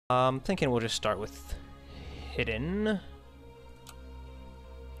I'm thinking we'll just start with hidden.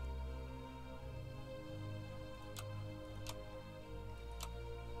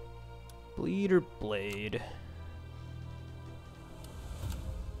 Bleed or blade?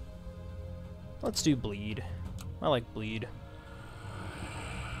 Let's do bleed. I like bleed.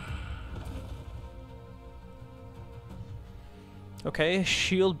 Okay,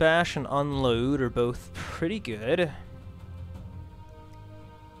 shield bash and unload are both pretty good.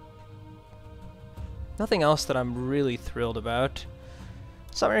 Nothing else that I'm really thrilled about.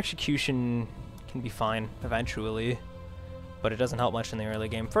 Summer execution can be fine eventually, but it doesn't help much in the early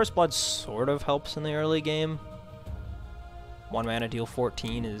game. First blood sort of helps in the early game. 1 mana deal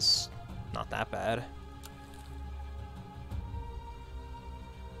 14 is not that bad.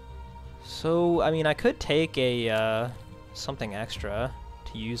 So, I mean, I could take a something extra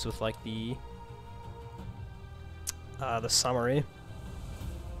to use with like the summary.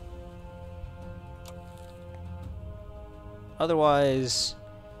 Otherwise,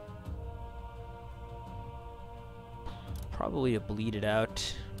 probably a bleed it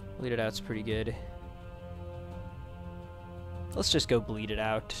out. Bleed it out's pretty good. Let's just go bleed it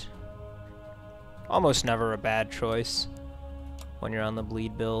out. Almost never a bad choice when you're on the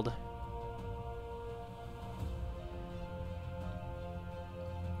bleed build.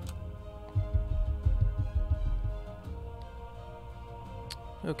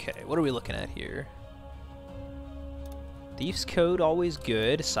 Okay, what are we looking at here? Thief's Code, always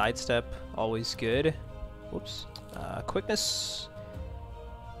good. Sidestep, always good. Whoops. Quickness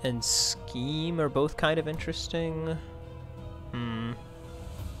and Scheme are both kind of interesting.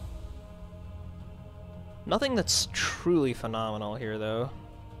 Nothing that's truly phenomenal here, though.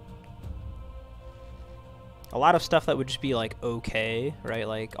 A lot of stuff that would just be, like, okay, right?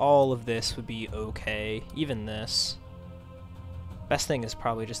 Like, all of this would be okay. Even this. Best thing is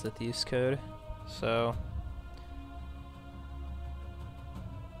probably just the Thief's Code. So...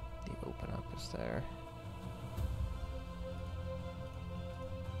 the open up is there.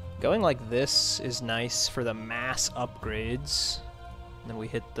 Going like this is nice for the mass upgrades. And then we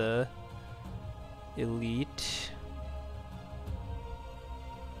hit the elite.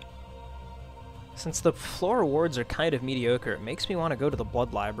 Since the floor rewards are kind of mediocre, it makes me want to go to the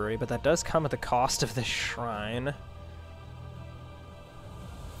Blood Library, but that does come at the cost of the shrine.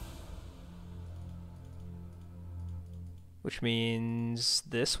 Which means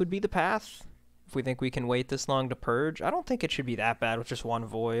this would be the path. If we think we can wait this long to purge. I don't think it should be that bad with just one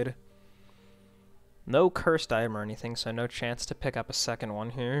void. No cursed item or anything, so no chance to pick up a second one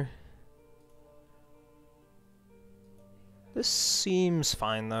here. This seems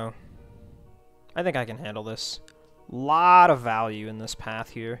fine, though. I think I can handle this. Lot of value in this path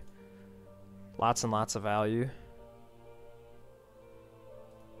here. Lots and lots of value.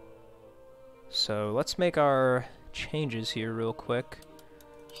 So let's make our changes here real quick.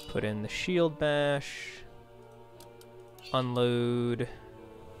 Put in the shield bash. Unload.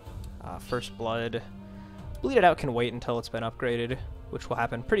 First blood. Bleed it out can wait until it's been upgraded, which will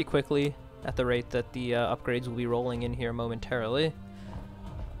happen pretty quickly at the rate that the upgrades will be rolling in here momentarily.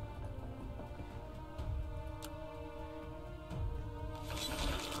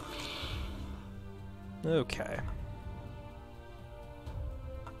 Okay.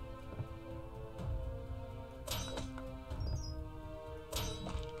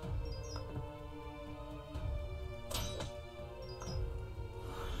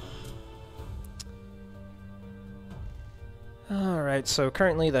 Alright, so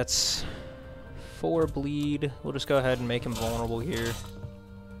currently that's 4 bleed. We'll just go ahead and make him vulnerable here.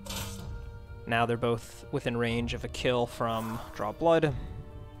 Now they're both within range of a kill from draw blood.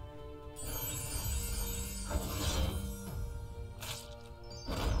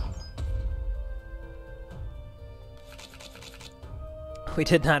 We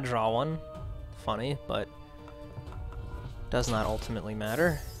did not draw one. Funny, but does not ultimately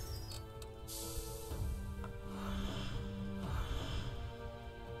matter.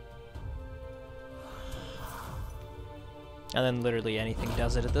 And then literally anything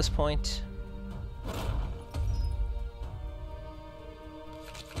does it at this point.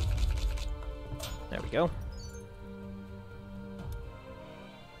 There we go.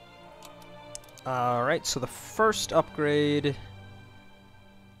 Alright, so the first upgrade...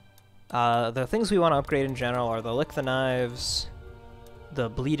 the things we want to upgrade in general are the Lick the Knives, the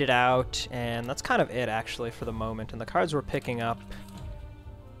Bleed It Out, and that's kind of it actually for the moment. And the cards we're picking up...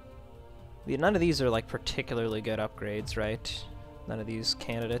 none of these are like particularly good upgrades, right? None of these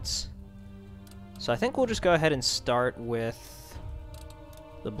candidates. So I think we'll just go ahead and start with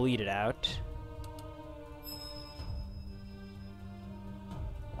the Bleed It Out.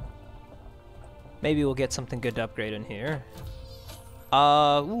 Maybe we'll get something good to upgrade in here.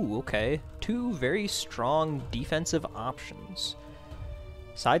 Ooh, okay. 2 very strong defensive options.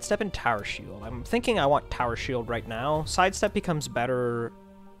 Sidestep and Tower Shield. I'm thinking I want Tower Shield right now. Sidestep becomes better,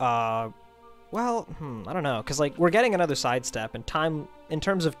 well, I don't know, because, like, we're getting another Sidestep, and in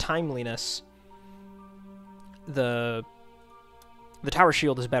terms of timeliness, the Tower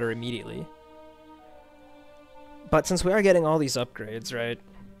Shield is better immediately. But since we are getting all these upgrades, right,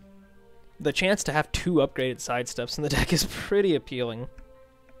 the chance to have 2 upgraded Sidesteps in the deck is pretty appealing.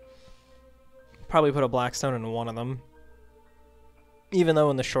 Probably put a Blackstone in one of them. Even though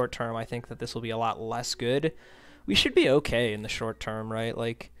in the short term I think that this will be a lot less good, we should be okay in the short term, right?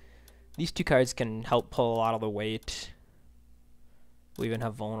 Like, these 2 cards can help pull a lot of the weight. We even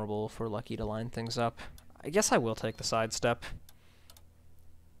have Vulnerable if we're lucky to line things up. I guess I will take the Sidestep.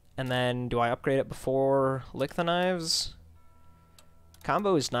 And then, do I upgrade it before Lick the Knives?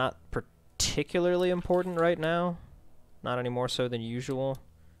 Combo is not particularly important right now. Not any more so than usual.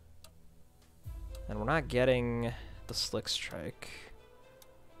 And we're not getting the Slick Strike.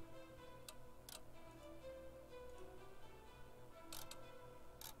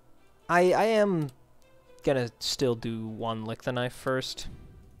 I am gonna still do 1 Lick the Knife first.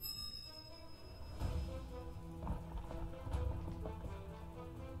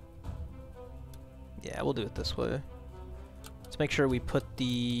 Yeah, we'll do it this way. Let's make sure we put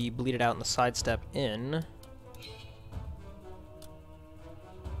the Bleed It Out and the Sidestep in.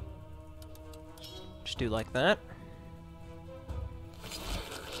 Just do like that.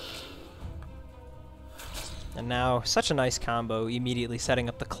 And now, such a nice combo, immediately setting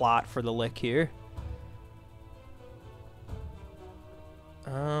up the Clot for the Lick here.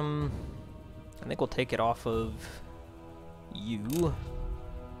 I think we'll take it off of you.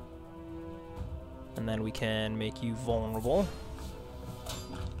 And then we can make you vulnerable.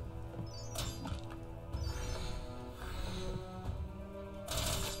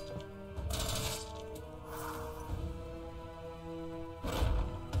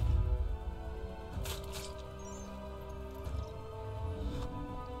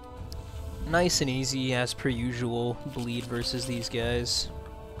 Nice and easy, as per usual, bleed versus these guys.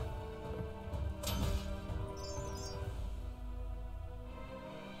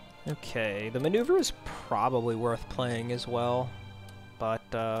 Okay, the maneuver is probably worth playing as well, but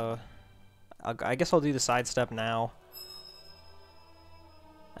I guess I'll do the Sidestep now.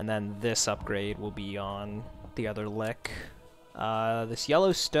 And then this upgrade will be on the other Lick. This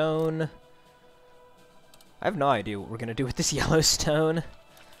Yellowstone... I have no idea what we're going to do with this Yellowstone.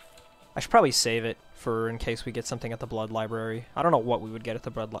 I should probably save it for in case we get something at the Blood Library. I don't know what we would get at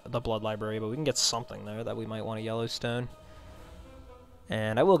the Blood Library, but we can get something there that we might want a Yellowstone.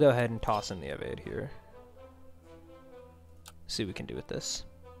 And I will go ahead and toss in the Evade here. See what we can do with this.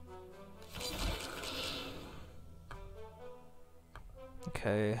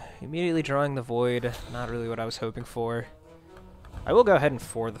 Okay, immediately drawing the Void. Not really what I was hoping for. I will go ahead and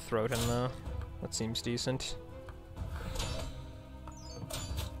for the Throat in though. That seems decent.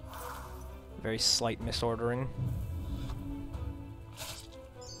 Very slight misordering.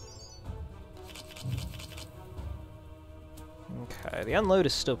 Okay, the Unload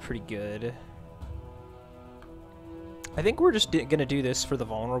is still pretty good. I think we're just gonna do this for the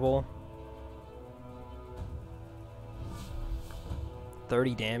Vulnerable.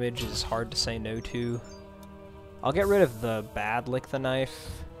 30 damage is hard to say no to. I'll get rid of the bad Lick the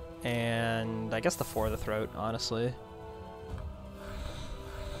Knife, and I guess the For the Throat, honestly.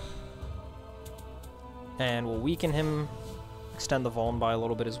 And we'll weaken him, extend the Vuln by a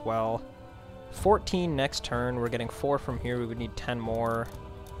little bit as well. 14 next turn, we're getting 4 from here, we would need 10 more.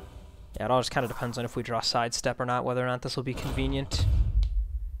 Yeah, it all just kind of depends on if we draw Sidestep or not, whether or not this will be convenient.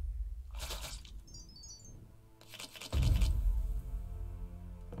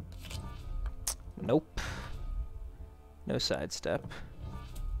 Nope. No Sidestep.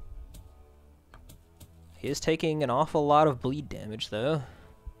 He is taking an awful lot of bleed damage, though.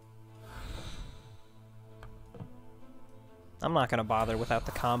 I'm not going to bother without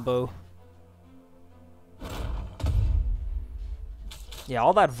the combo. Yeah,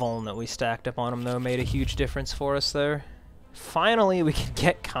 all that Vuln that we stacked up on him, though, made a huge difference for us there. Finally, we can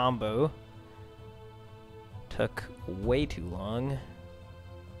get combo. Took way too long.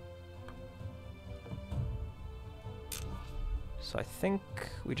 So I think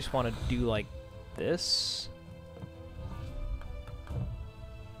we just want to do like this.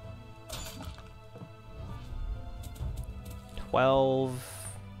 $12.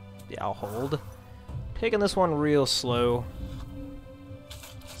 Yeah, I'll hold. Taking this one real slow.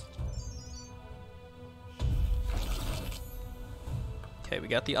 Okay, we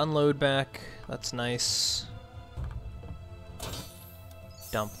got the unload back. That's nice.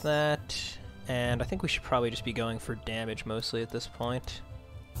 Dump that. And I think we should probably just be going for damage mostly at this point.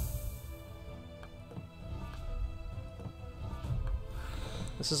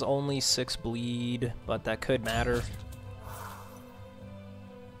 This is only 6 bleed, but that could matter.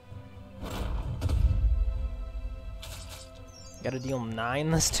 Gotta deal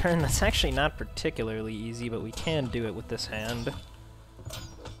 9 this turn. That's actually not particularly easy, but we can do it with this hand.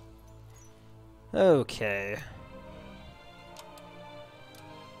 Okay.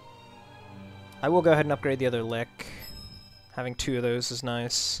 I will go ahead and upgrade the other lick. Having 2 of those is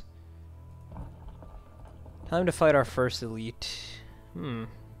nice. Time to fight our first elite.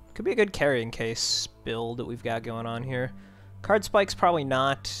 Could be a good carrying case build that we've got going on here. Card spikes probably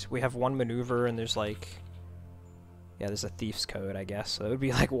not. We have 1 maneuver and there's like... yeah, there's a Thief's Code, I guess. So it would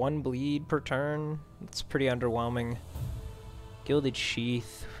be like 1 bleed per turn. It's pretty underwhelming. Gilded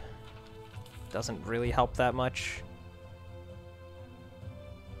Sheath doesn't really help that much.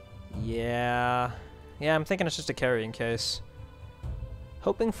 Yeah, I'm thinking it's just a carrying case.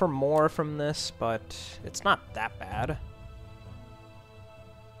 Hoping for more from this, but it's not that bad.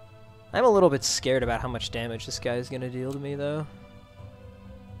 I'm a little bit scared about how much damage this guy is going to deal to me, though.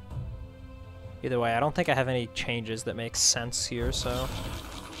 Either way, I don't think I have any changes that make sense here, so...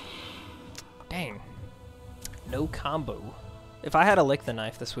 dang. No combo. If I had a Lick the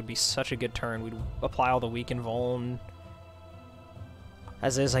Knife, this would be such a good turn. We'd apply all the weaken vuln.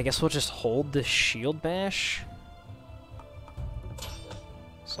 As is, I guess we'll just hold the Shield Bash.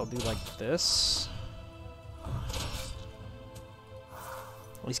 So I'll do like this.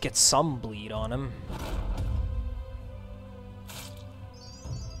 At least get some bleed on him.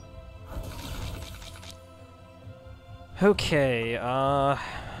 Okay,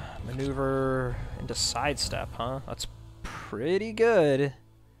 maneuver into sidestep, huh? That's pretty good.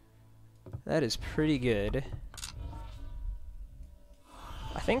 That is pretty good.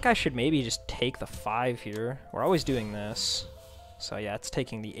 I think I should maybe just take the 5 here. We're always doing this. So yeah, it's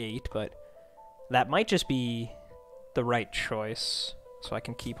taking the 8, but that might just be the right choice. So I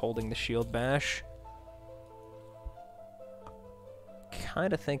can keep holding the Shield Bash.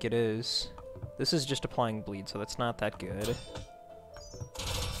 Kinda think it is. This is just applying bleed, so that's not that good.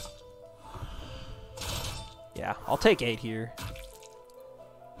 Yeah, I'll take 8 here.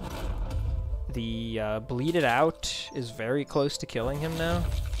 The bleed it out is very close to killing him now.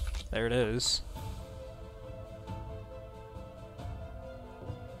 There it is.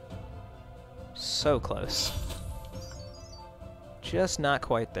 So close. Just not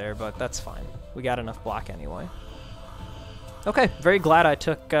quite there, but that's fine. We got enough block anyway. Okay, very glad I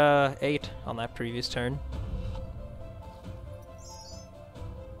took 8 on that previous turn.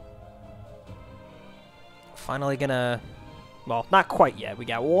 Finally gonna... well, not quite yet. We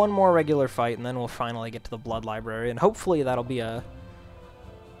got 1 more regular fight, and then we'll finally get to the Blood Library, and hopefully that'll be a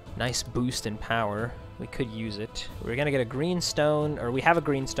nice boost in power. We could use it. We're gonna get a green stone, or we have a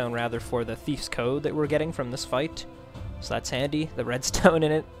green stone, rather, for the Thief's Code that we're getting from this fight. So that's handy. The red stone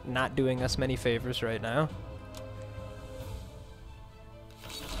in it, not doing us many favors right now.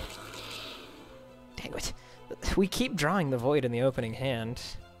 Dang it. We keep drawing the Void in the opening hand,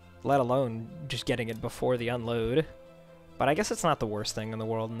 let alone just getting it before the unload. But I guess it's not the worst thing in the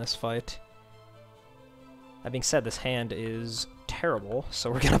world in this fight. That being said, this hand is terrible,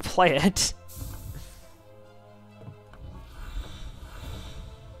 so we're gonna play it.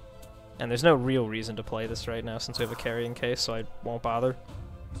 And there's no real reason to play this right now since we have a carrying case, so I won't bother.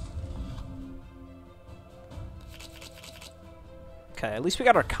 Okay, at least we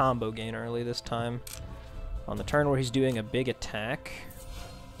got our combo gain early this time. On the turn where he's doing a big attack.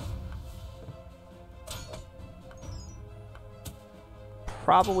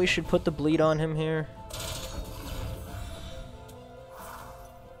 Probably should put the bleed on him here.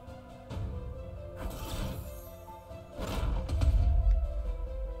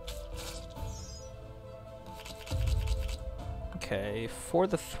 Okay, for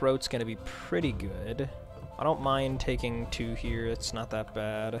the throat's gonna be pretty good. I don't mind taking 2 here, it's not that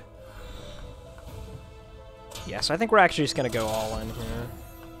bad. Yeah, so I think we're actually just gonna go all in here.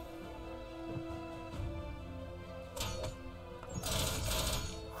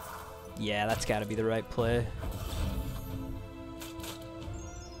 Yeah, that's gotta be the right play.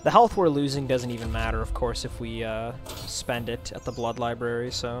 The health we're losing doesn't even matter, of course, if we spend it at the Blood Library,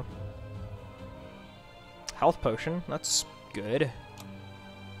 so... Health potion, that's good.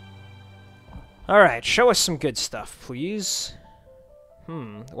 Alright, show us some good stuff, please.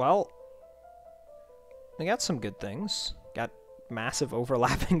 Well... we got some good things. Got massive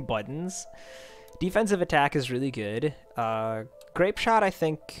overlapping buttons. Defensive attack is really good. Grape Shot, I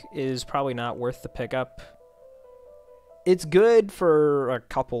think, is probably not worth the pickup. It's good for a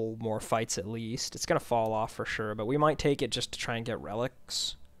couple more fights at least. It's going to fall off for sure, but we might take it just to try and get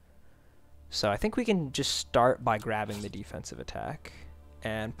relics. So I think we can just start by grabbing the defensive attack.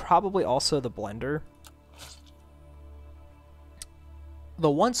 And probably also the blender. The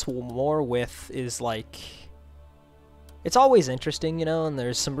once more with is like... It's always interesting, you know, and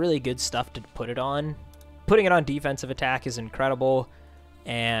there's some really good stuff to put it on. Putting it on defensive attack is incredible.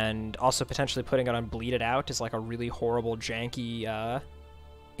 And also potentially putting it on Bleed It Out is like a really horrible, janky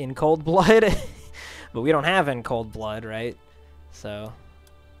In Cold Blood. But we don't have In Cold Blood, right? So,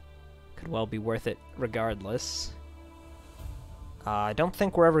 could well be worth it regardless. I don't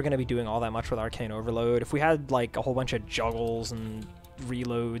think we're ever going to be doing all that much with Arcane Overload. If we had like a whole bunch of juggles and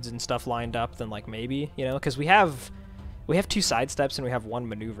reloads and stuff lined up, then like maybe, you know? Because we have 2 sidesteps and we have 1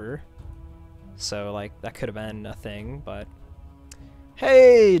 maneuver. So like that could have been a thing, but...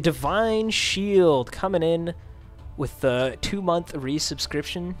 Hey, Divine Shield coming in with the 2-month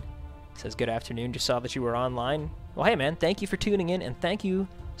resubscription. Says, good afternoon, just saw that you were online. Well, hey man, thank you for tuning in, and thank you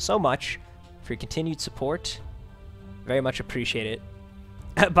so much for your continued support. Very much appreciate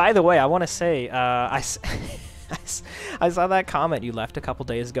it. By the way, I want to say, I saw that comment you left a couple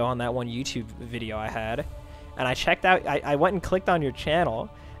days ago on that one YouTube video I had, and I checked out, I went and clicked on your channel,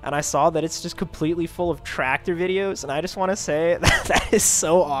 and I saw that it's just completely full of tractor videos, and I just want to say that is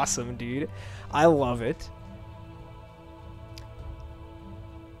so awesome, dude. I love it.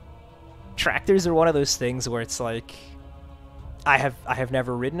 Tractors are one of those things where it's like, I have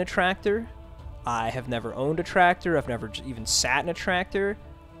never ridden a tractor, I have never owned a tractor, I've never even sat in a tractor,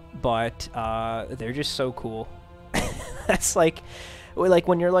 but they're just so cool. That's like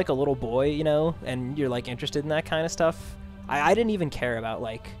when you're like a little boy, you know, and you're like interested in that kind of stuff. I didn't even care about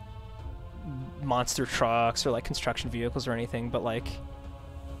like monster trucks or like construction vehicles or anything, but like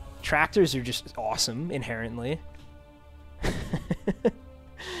tractors are just awesome inherently.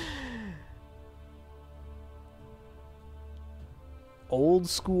 Old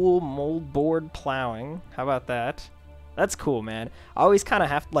school moldboard plowing. How about that? That's cool, man. I always kind of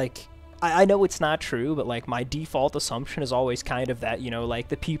have like, I know it's not true, but like my default assumption is always kind of that, you know, like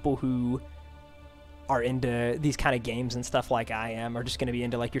the people who are into these kind of games and stuff like I am are just going to be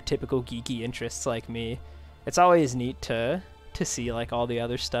into like your typical geeky interests like me. It's always neat to see like all the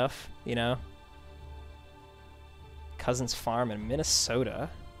other stuff, you know. Cousin's Farm in Minnesota.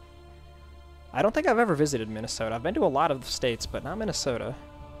 I don't think I've ever visited Minnesota. I've been to a lot of states, but not Minnesota.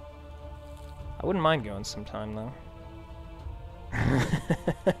 I wouldn't mind going sometime though.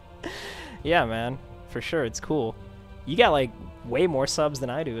 Yeah, man, for sure, it's cool. You got like way more subs than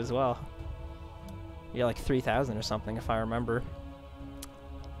I do as well. Yeah, like 3,000 or something, if I remember.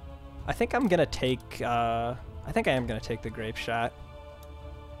 I think I'm gonna take, I think I am gonna take the Grape Shot.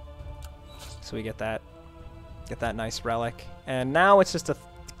 So we get that nice relic. And now it's just a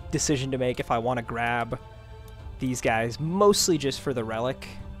decision to make if I want to grab these guys, mostly just for the relic.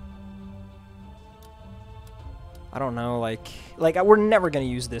 I don't know, like we're never gonna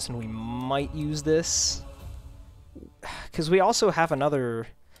use this, and we might use this. Because we also have another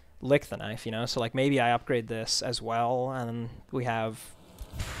Lick the Knife, you know, so like maybe I upgrade this as well, and we have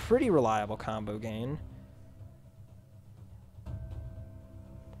pretty reliable combo gain.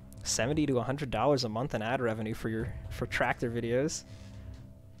 $70 to $100 a month in ad revenue for tractor videos.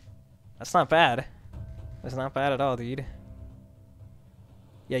 That's not bad. That's not bad at all, dude.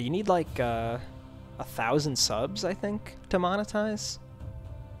 Yeah, you need like 1,000 subs, I think, to monetize,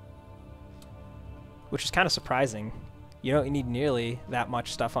 which is kind of surprising. You don't need nearly that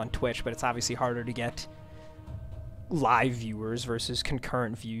much stuff on Twitch, but it's obviously harder to get live viewers versus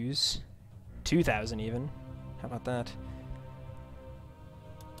concurrent views. 2,000 even. How about that?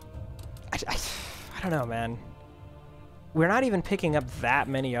 I don't know, man. We're not even picking up that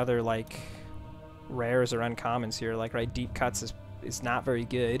many other, like, rares or uncommons here. Like, right, Deep Cuts is not very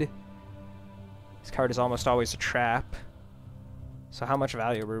good. This card is almost always a trap. So how much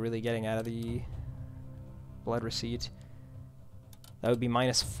value are we really getting out of the Blood Receipt? That would be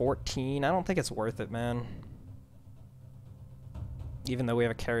minus 14. I don't think it's worth it, man. Even though we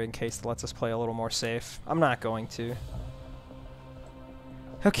have a carrying case that lets us play a little more safe. I'm not going to.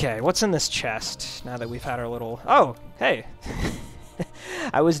 Okay, what's in this chest now that we've had our little... Oh, hey!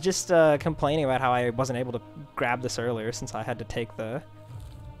 I was just complaining about how I wasn't able to grab this earlier since I had to take the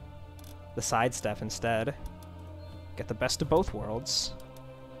sidestep instead. Get the best of both worlds.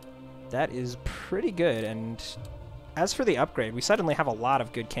 That is pretty good, and as for the upgrade, we suddenly have a lot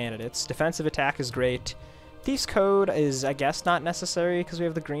of good candidates. Defensive attack is great. Thief's Code is, I guess, not necessary because we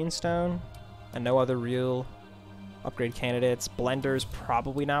have the Greenstone and no other real upgrade candidates. Blender's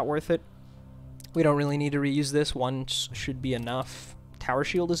probably not worth it. We don't really need to reuse this. One should be enough. Tower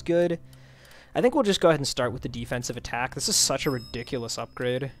Shield is good. I think we'll just go ahead and start with the defensive attack. This is such a ridiculous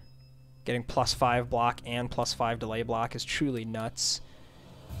upgrade. Getting +5 block and +5 delay block is truly nuts.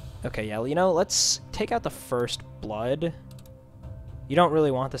 Okay, yeah, you know, let's take out the first blood. You don't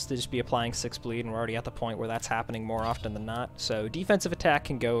really want this to just be applying 6 bleed, and we're already at the point where that's happening more often than not. So defensive attack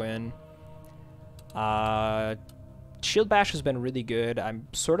can go in. Shield Bash has been really good. I'm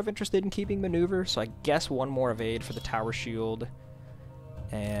sort of interested in keeping Maneuver, so I guess one more evade for the Tower Shield.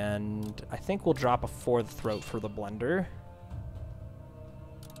 And I think we'll drop a 4th Throat for the Blender.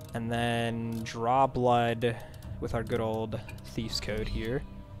 And then draw blood with our good old Thief's Code here.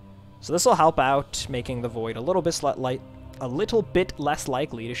 So this will help out making the Void a little bit less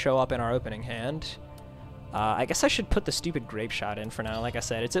likely to show up in our opening hand. I guess I should put the stupid Grape Shot in for now. Like I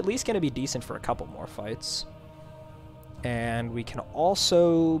said, it's at least going to be decent for a couple more fights. And we can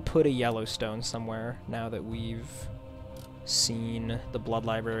also put a Yellowstone somewhere now that we've seen the Blood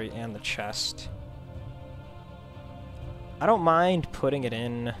Library and the chest. I don't mind putting it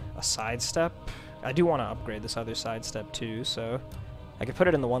in a sidestep. I do want to upgrade this other sidestep too, so I could put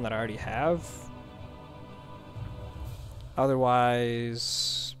it in the one that I already have.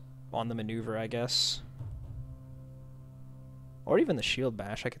 Otherwise, on the Maneuver, I guess. Or even the Shield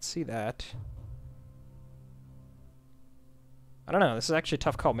Bash, I could see that. I don't know, this is actually a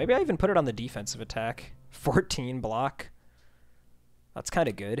tough call. Maybe I even put it on the defensive attack. 14 block. That's kind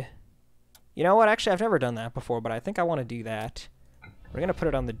of good. You know what, actually I've never done that before, but I think I want to do that. We're going to put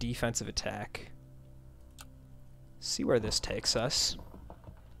it on the defensive attack. See where this takes us.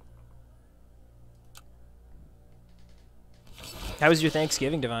 How was your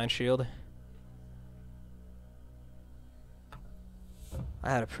Thanksgiving, Divine Shield? I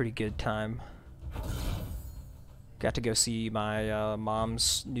had a pretty good time. Got to go see my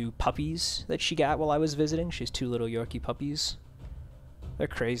mom's new puppies that she got while I was visiting. She has 2 little Yorkie puppies. They're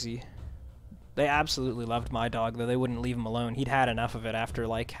crazy. They absolutely loved my dog, though they wouldn't leave him alone. He'd had enough of it after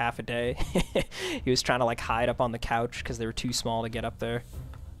like half a day. He was trying to like hide up on the couch because they were too small to get up there.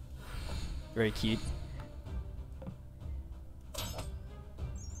 Very cute.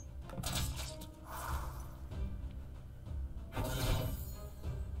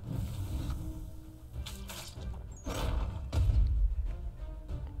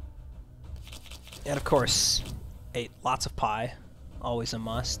 And of course, ate lots of pie. Always a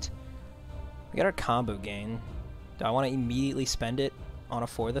must. We got our combo gain. Do I want to immediately spend it on a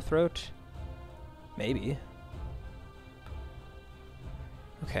For the Throat? Maybe.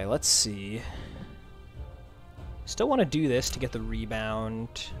 Okay, let's see. Still want to do this to get the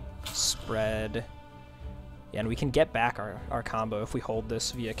rebound, spread. Yeah, and we can get back our combo if we hold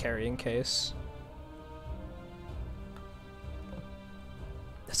this via Carrying Case.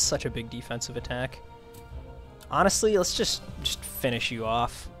 That's such a big defensive attack. Honestly, let's just finish you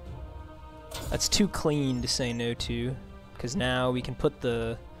off. That's too clean to say no to, because now we can put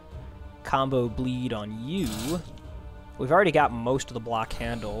the combo bleed on you. We've already got most of the block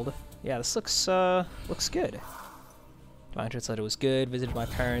handled. Yeah, this looks good. Divine said it was good. Visited my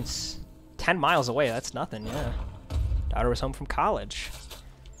parents. 10 miles away, that's nothing, yeah. Daughter was home from college.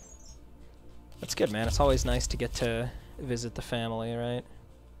 That's good, man. It's always nice to get to visit the family, right?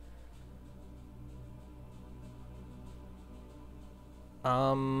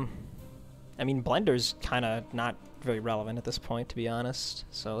 I mean, Blender's kind of not very relevant at this point, to be honest.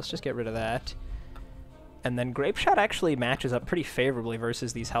 So let's just get rid of that. And then Grape Shot actually matches up pretty favorably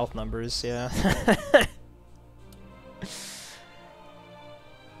versus these health numbers, yeah.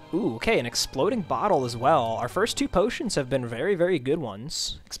 Ooh, okay, an Exploding Bottle as well. Our first 2 potions have been very, very good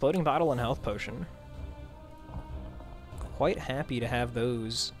ones. Exploding Bottle and Health Potion. Quite happy to have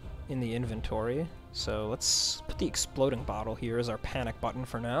those in the inventory. So let's put the Exploding Bottle here as our panic button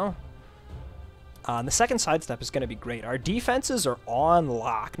for now. The second sidestep is going to be great. Our defenses are on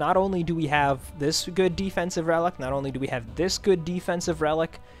lock. Not only do we have this good defensive relic, not only do we have this good defensive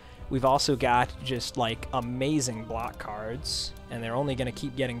relic, we've also got just like amazing block cards, and they're only going to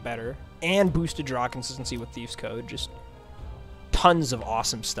keep getting better. And boosted draw consistency with Thief's Code. Just tons of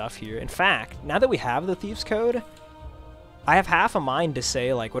awesome stuff here. In fact, now that we have the Thief's Code, I have half a mind to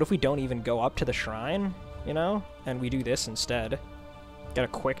say, like, what if we don't even go up to the shrine, you know? And we do this instead. Get a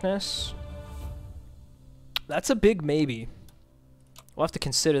quickness. That's a big maybe. We'll have to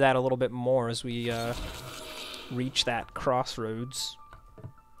consider that a little bit more as we reach that crossroads.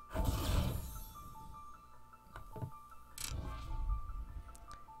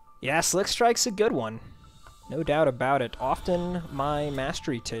 Yeah, Slick Strike's a good one. No doubt about it. Often my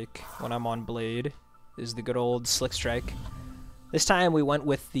mastery take when I'm on Blade. is the good old Slick Strike. This time we went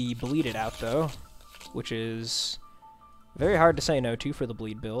with the Bleed It Out, though, which is very hard to say no to for the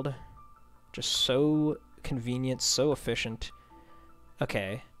bleed build. Just so convenient, so efficient.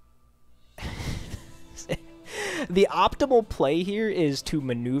 Okay. The optimal play here is to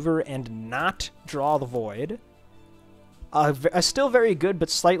maneuver and not draw the Void. A still very good but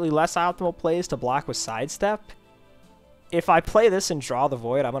slightly less optimal play is to block with Sidestep. If I play this and draw the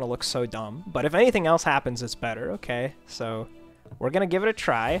Void, I'm going to look so dumb. But if anything else happens, it's better. Okay, so we're going to give it a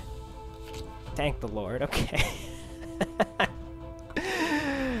try. Thank the Lord. Okay.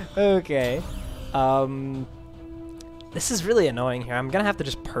 Okay. This is really annoying here. I'm going to have to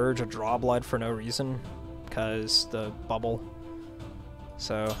just purge a draw blood for no reason because the bubble.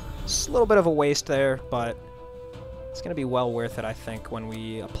 So it's a little bit of a waste there, but it's going to be well worth it, I think, when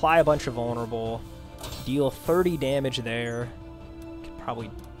we apply a bunch of vulnerable, deal 30 damage there. Could probably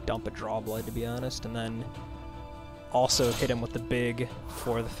dump a draw blood, to be honest, and then also hit him with the big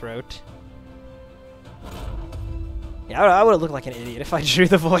for the throat. Yeah, I would have looked like an idiot if I drew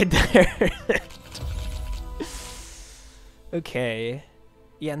the Void there. Okay.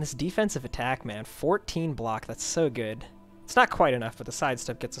 Yeah, and this defensive attack, man, 14 block, that's so good. It's not quite enough, but the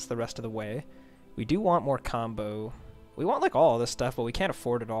sidestep gets us the rest of the way. We do want more combo. We want, like, all of this stuff, but we can't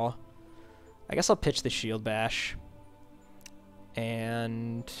afford it all. I guess I'll pitch the Shield Bash.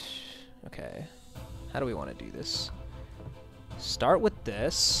 And... okay. How do we want to do this? Start with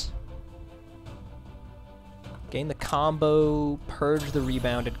this. Gain the combo, purge the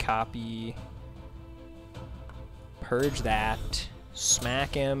rebounded copy. Purge that.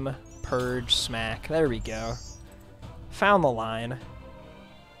 Smack him. Purge, smack. There we go. Found the line.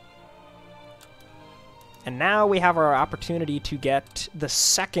 And now we have our opportunity to get the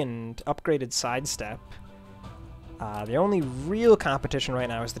second upgraded sidestep. The only real competition right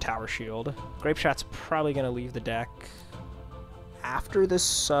now is the Tower Shield. Grape Shot's probably going to leave the deck after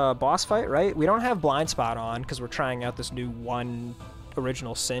this boss fight, right? We don't have Blind Spot on because we're trying out this new one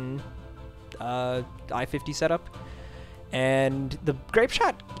Original Sin I-50 setup. And the Grape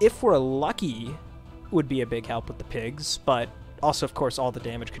Shot, if we're lucky, would be a big help with the pigs, but also, of course, all the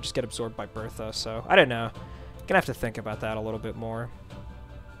damage could just get absorbed by Bertha, so I don't know. Gonna have to think about that a little bit more.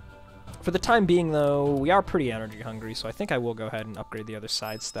 For the time being, though, we are pretty energy hungry, so I think I will go ahead and upgrade the other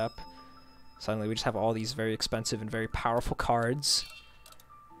sidestep. Suddenly, we just have all these very expensive and very powerful cards.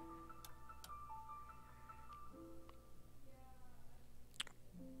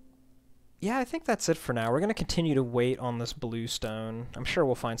 Yeah, I think that's it for now. We're going to continue to wait on this blue stone. I'm sure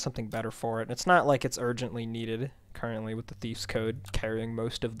we'll find something better for it. It's not like it's urgently needed currently with the Thief's Code carrying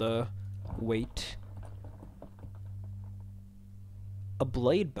most of the weight. A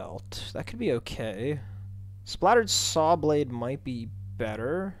Blade Belt. That could be okay. Splattered Saw Blade might be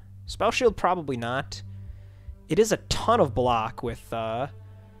better. Spell Shield probably not. It is a ton of block with the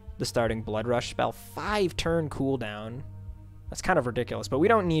starting Blood Rush spell. 5-turn cooldown. That's kind of ridiculous, but we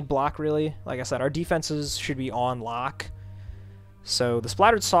don't need block, really. Like I said, our defenses should be on lock. So the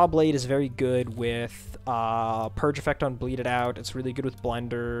Splattered Saw Blade is very good with Purge effect on Bleed It Out. It's really good with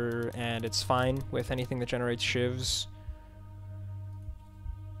Blender, and it's fine with anything that generates shivs.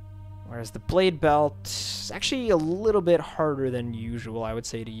 Whereas the Blade Belt is actually a little bit harder than usual, I would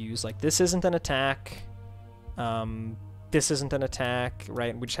say, to use. Like, this isn't an attack. This isn't an attack,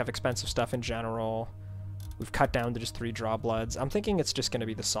 right? We just have expensive stuff in general. We've cut down to just 3 draw bloods. I'm thinking it's just going to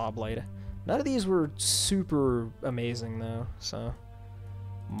be the Saw Blade. None of these were super amazing, though, so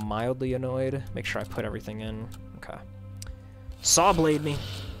mildly annoyed. Make sure I put everything in. Okay. Saw Blade me.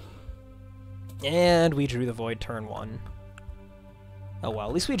 And we drew the Void turn 1. Oh well,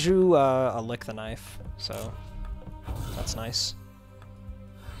 at least we drew a Lick the Knife, so that's nice.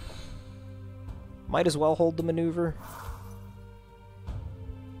 Might as well hold the maneuver.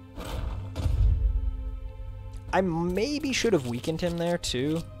 I maybe should have weakened him there,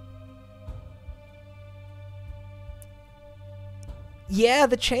 too. Yeah,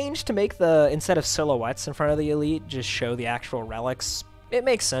 the change to make the, instead of silhouettes in front of the Elite, just show the actual relics, it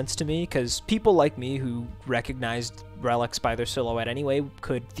makes sense to me, because people like me who recognized relics by their silhouette anyway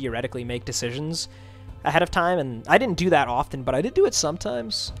could theoretically make decisions ahead of time, and I didn't do that often, but I did do it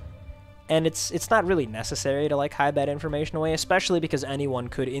sometimes. And it's not really necessary to, like, hide that information away, especially because anyone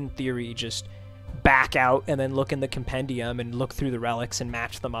could, in theory, just back out and then look in the compendium and look through the relics and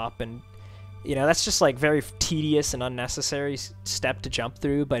match them up, and you know, that's just like very tedious and unnecessary step to jump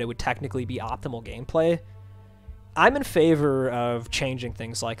through, but it would technically be optimal gameplay. I'm in favor of changing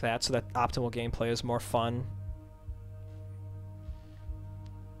things like that so that optimal gameplay is more fun.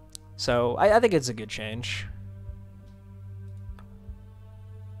 So I think it's a good change.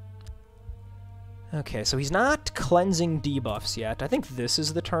 Okay, so he's not cleansing debuffs yet. I think this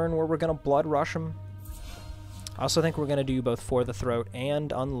is the turn where we're going to Blood Rush him. I also think we're going to do both For the Throat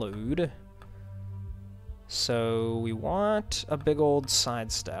and Unload. So we want a big old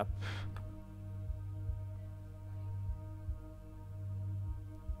sidestep.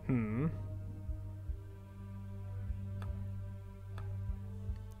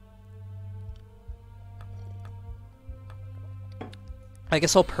 I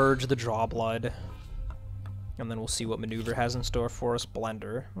guess I'll purge the Draw Blood, and then we'll see what Maneuver has in store for us.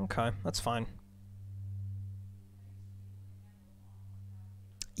 Blender. Okay, that's fine.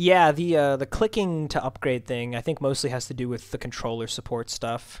 Yeah, the clicking to upgrade thing, I think mostly has to do with the controller support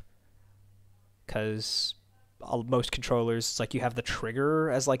stuff. Because most controllers, it's like you have the trigger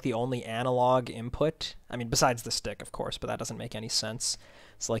as like the only analog input. I mean, besides the stick, of course, but that doesn't make any sense.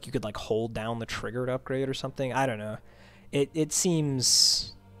 It's like you could like hold down the trigger to upgrade or something. I don't know. It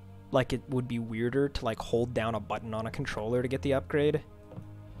seems like it would be weirder to like hold down a button on a controller to get the upgrade.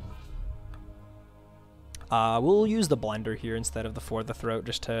 We'll use the Blender here instead of the For the Throat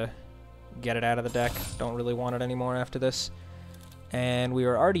just to get it out of the deck. Don't really want it anymore after this. And we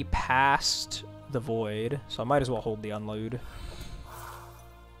are already past the Void, so I might as well hold the Unload.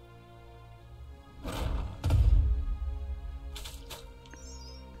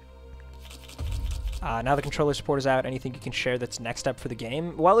 Now the controller support is out. Anything you can share that's next up for the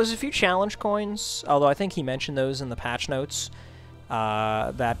game? Well, there's a few challenge coins, although I think he mentioned those in the patch notes,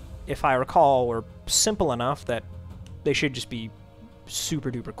 that, if I recall, were simple enough that they should just be super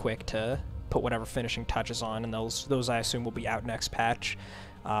duper quick to put whatever finishing touches on, and those I assume will be out next patch.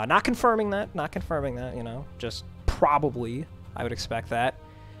 Not confirming that, you know, just probably, I would expect that.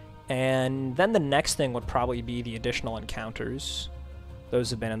 And then the next thing would probably be the additional encounters. Those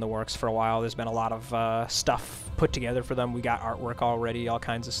have been in the works for a while. There's been a lot of stuff put together for them. We got artwork already, all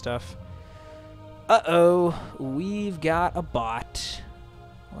kinds of stuff. Uh-oh, we've got a bot.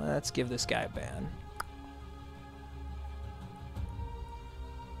 Let's give this guy a ban.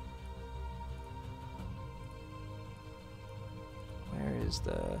 Where is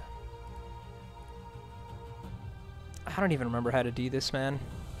the... I don't even remember how to do this, man.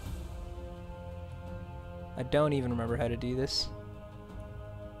 I don't even remember how to do this.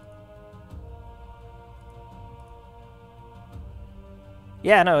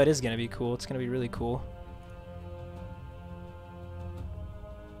 Yeah, no, it is going to be cool. It's going to be really cool.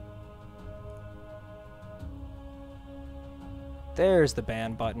 There's the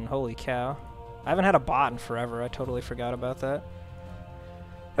ban button. Holy cow. I haven't had a bot in forever. I totally forgot about that.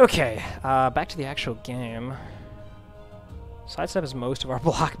 Okay, back to the actual game. Sidestep is most of our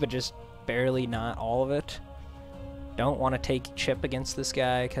block, but just barely not all of it. Don't want to take chip against this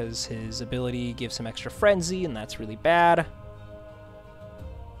guy because his ability gives him extra frenzy, and that's really bad.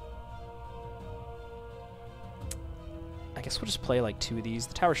 I guess we'll just play like 2 of these.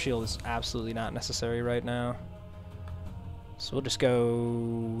 The Tower Shield is absolutely not necessary right now. So we'll just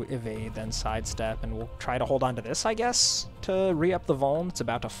go evade, then sidestep, and we'll try to hold on to this, I guess, to re-up the Vuln. It's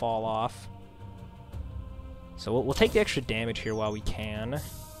about to fall off. So we'll take the extra damage here while we can. I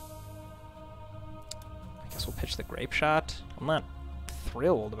guess we'll pitch the Grape Shot. I'm not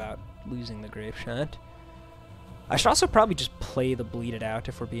thrilled about losing the Grape Shot. I should also probably just play the Bleed It Out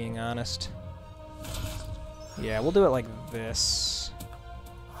if we're being honest. Yeah, we'll do it like this.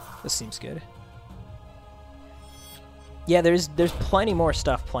 This seems good. Yeah, there's plenty more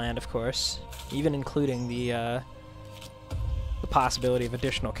stuff planned, of course, even including the possibility of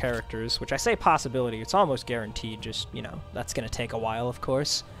additional characters, which I say possibility, it's almost guaranteed, just, you know, that's going to take a while, of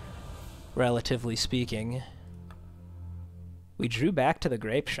course, relatively speaking. We drew back to the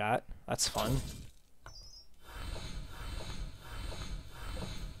Grape Shot. That's fun.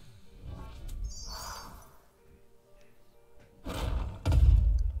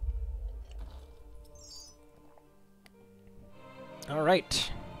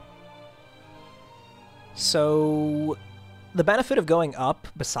 Alright. So, the benefit of going up,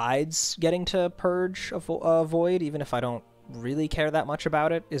 besides getting to purge a Void, even if I don't really care that much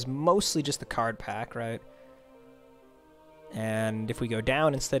about it, is mostly just the card pack, right? And if we go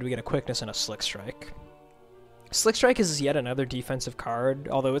down, instead we get a Quickness and a Slick Strike. Slick Strike is yet another defensive card,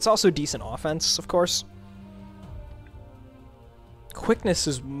 although it's also decent offense, of course. Quickness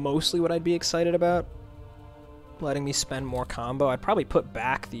is mostly what I'd be excited about. Letting me spend more combo. I'd probably put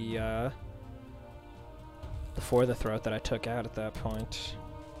back the For the Throat that I took out at that point.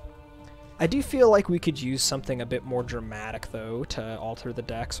 I do feel like we could use something a bit more dramatic, though, to alter the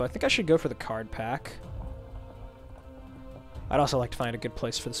deck, so I think I should go for the card pack. I'd also like to find a good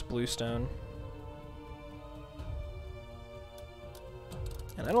place for this Bluestone.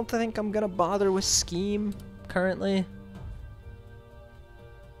 And I don't think I'm gonna bother with Scheme currently.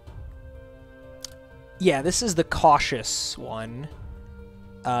 Yeah, this is the cautious one.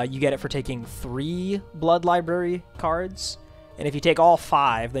 You get it for taking 3 Blood Library cards. And if you take all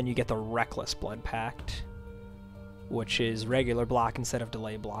 5, then you get the Reckless Blood Pact, which is regular block instead of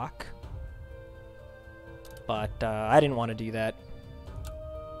delay block. But I didn't want to do that.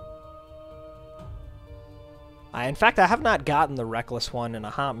 In fact, I have not gotten the Reckless one in a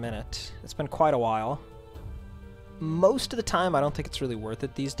hot minute. It's been quite a while. Most of the time, I don't think it's really worth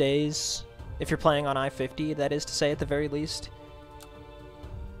it these days. If you're playing on I-50, that is to say, at the very least.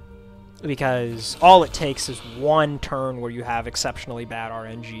 Because all it takes is one turn where you have exceptionally bad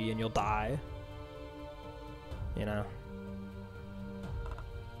RNG and you'll die. You know?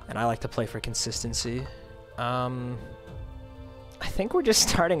 And I like to play for consistency. I think we're just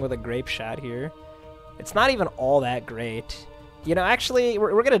starting with a Grape Shot here. It's not even all that great. You know, actually,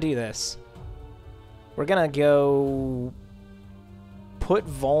 we're going to do this. We're going to go put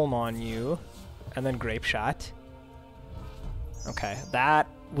Vuln on you and then Grape Shot. Okay, that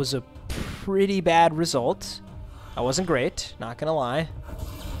was a pretty bad result. That wasn't great, not going to lie.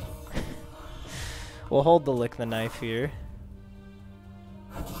 We'll hold the Lick the Knife here.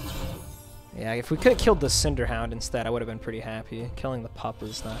 Yeah, if we could have killed the Cinderhound instead, I would have been pretty happy. Killing the pup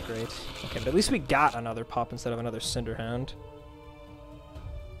is not great. Okay, but at least we got another pup instead of another Cinderhound.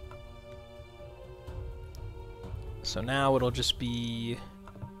 So now it'll just be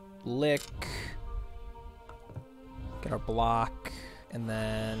Lick, get our block, and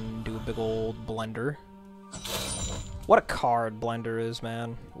then do a big old Blender. What a card Blender is,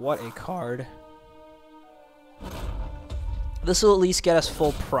 man. What a card. This will at least get us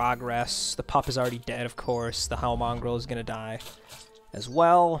full progress. The pup is already dead, of course. The Howl Mongrel is going to die as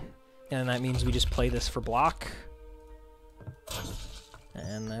well. And that means we just play this for block.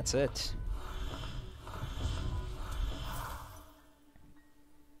 And that's it.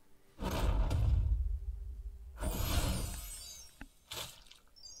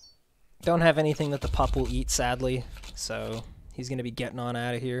 Don't have anything that the pup will eat, sadly. So he's going to be getting on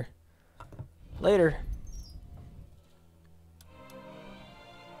out of here. Later.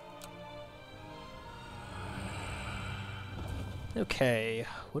 Okay,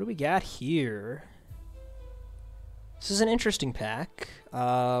 what do we got here? This is an interesting pack.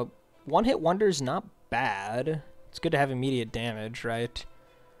 One-hit wonder's not bad. It's good to have immediate damage, right?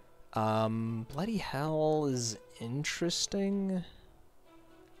 Bloody Hell is interesting.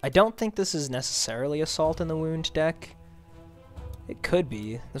 I don't think this is necessarily a Salt in the Wound deck. It could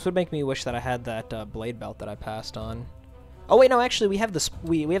be. This would make me wish that I had that blade belt that I passed on. Oh wait, no, actually we have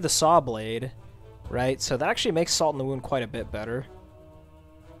we have the Saw Blade. Right, so that actually makes Salt in the Wound quite a bit better.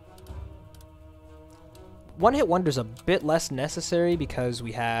 One-hit wonder's a bit less necessary because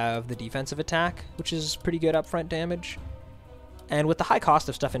we have the defensive attack, which is pretty good upfront damage. And with the high cost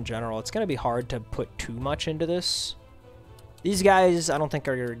of stuff in general, it's going to be hard to put too much into this. These guys, I don't think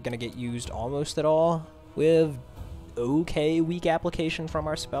are going to get used almost at all. We have okay weak application from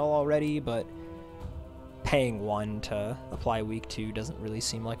our spell already, but paying 1 to apply weak 2 doesn't really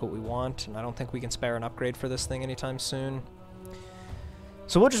seem like what we want, and I don't think we can spare an upgrade for this thing anytime soon.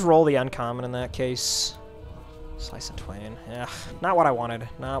 So we'll just roll the uncommon in that case. Slice and Twain. Yeah, not what I wanted.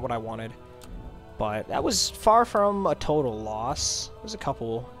 Not what I wanted. But that was far from a total loss. There's a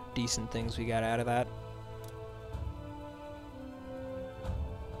couple decent things we got out of that.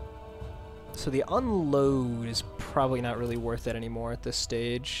 So the unload is probably not really worth it anymore at this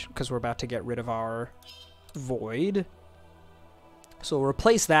stage, because we're about to get rid of our Void. So we'll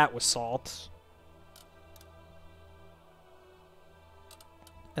replace that with Salt.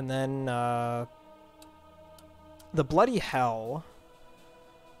 And then the Bloody Hell.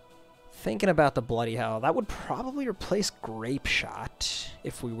 Thinking about the Bloody Hell, that would probably replace Grape Shot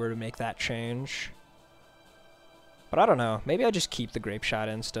if we were to make that change. But I don't know. Maybe I just keep the Grape Shot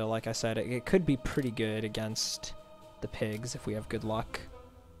in still. Like I said, it could be pretty good against the pigs if we have good luck.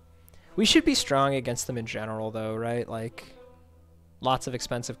 We should be strong against them in general, though, right? Like, lots of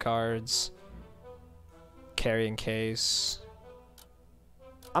expensive cards. Carrying case.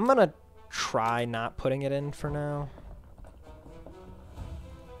 I'm gonna try not putting it in for now.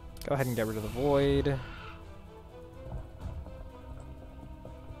 Go ahead and get rid of the Void.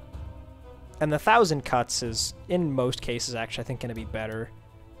 And the 1,000 cuts is, in most cases, actually, I think, going to be better.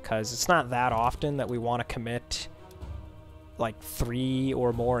 Because it's not that often that we want to commit like 3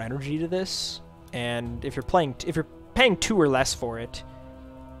 or more energy to this, and if you're paying 2 or less for it,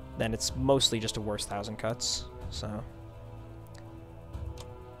 then it's mostly just a worse 1,000 cuts. So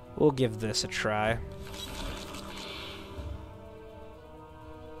we'll give this a try.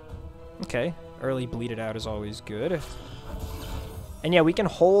 Okay, early bleed it out is always good. And yeah, we can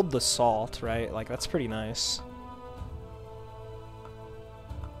hold the salt, right? Like, that's pretty nice.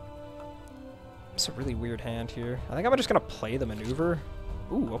 It's a really weird hand here. I think I'm just gonna play the maneuver.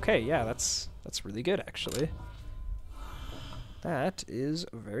 Ooh, okay, yeah, that's really good, actually. That is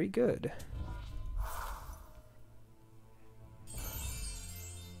very good.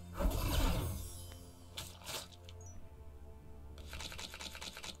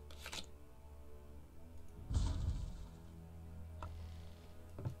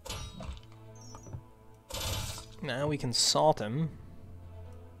 Now we can salt him.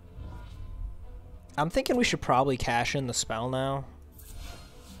 I'm thinking we should probably cash in the spell now.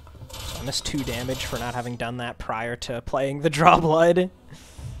 I missed 2 damage for not having done that prior to playing the Draw Blood.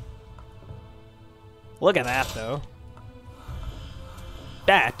 Look at that, though.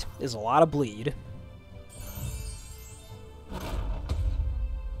 That is a lot of bleed.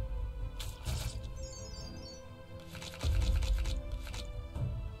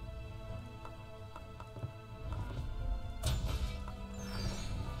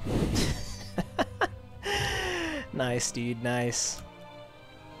 Nice, dude, nice.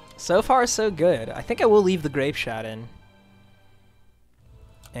 So far, so good. I think I will leave the Grape Shot in.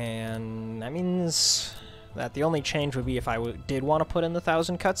 And that means that the only change would be if I did want to put in the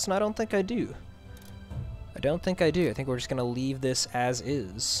 1,000 cuts, and I don't think I do. I don't think I do. I think we're just going to leave this as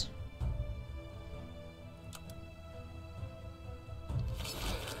is.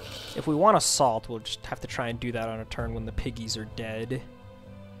 If we want to salt, we'll just have to try and do that on a turn when the piggies are dead.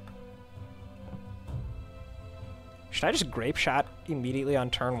 Should I just Grape Shot immediately on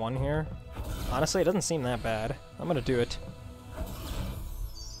turn 1 here? Honestly, it doesn't seem that bad. I'm gonna do it.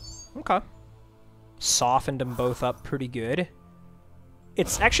 Okay. Softened them both up pretty good.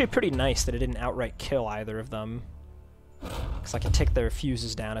 It's actually pretty nice that it didn't outright kill either of them, because I can take their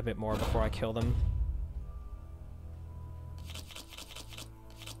fuses down a bit more before I kill them.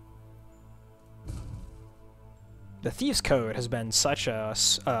 The Thieves' Code has been such an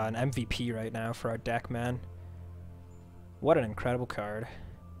MVP right now for our deck, man. What an incredible card.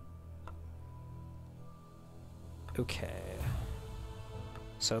 Okay.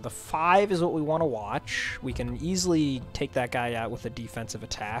 So the 5 is what we want to watch. We can easily take that guy out with a defensive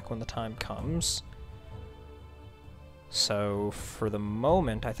attack when the time comes. So for the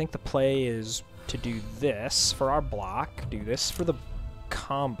moment, I think the play is to do this for our block, do this for the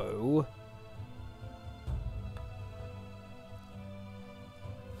combo.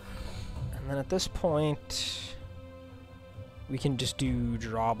 And then at this point, we can just do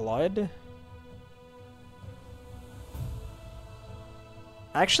Draw Blood.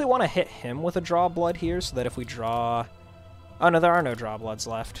 I actually want to hit him with a Draw Blood here, so that if we draw... Oh no, there are no Draw Bloods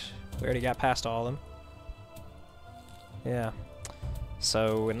left. We already got past all of them. Yeah.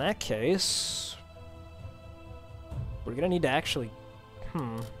 So in that case, we're gonna need to actually...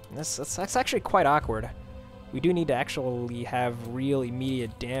 That's actually quite awkward. We do need to actually have real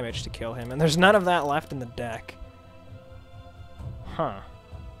immediate damage to kill him, and there's none of that left in the deck. Huh.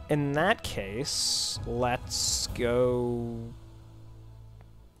 In that case, let's go...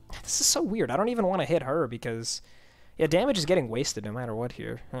 This is so weird. I don't even want to hit her because... Yeah, damage is getting wasted no matter what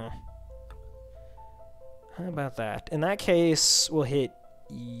here. Huh. How about that? In that case, we'll hit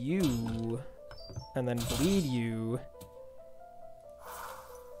you, and then bleed you.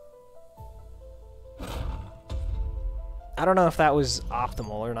 I don't know if that was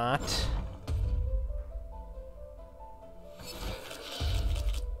optimal or not.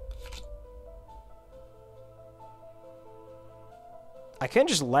 I can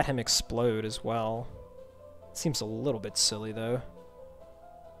just let him explode as well. Seems a little bit silly, though.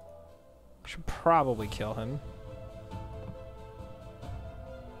 Should probably kill him.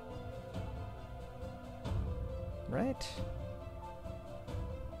 Right?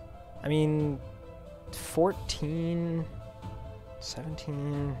 I mean, 14,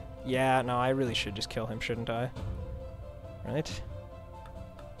 17... Yeah, no, I really should just kill him, shouldn't I? Right?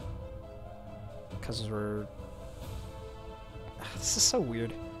 Because we're... This is so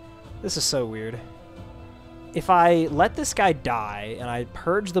weird. This is so weird. If I let this guy die, and I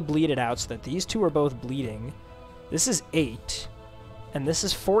purge the bleeded out so that these two are both bleeding, this is 8, and this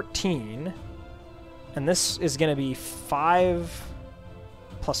is 14, and this is going to be 5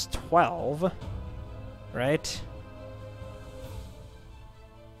 plus 12, right?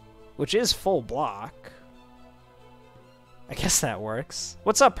 Which is full block. I guess that works.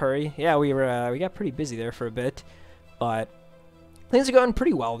 What's up, Hurry? Yeah, we got pretty busy there for a bit, but things are going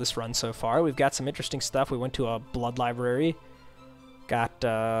pretty well this run so far. We've got some interesting stuff. We went to a blood library. Got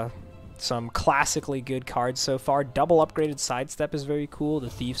Some classically good cards so far. Double upgraded Sidestep is very cool. The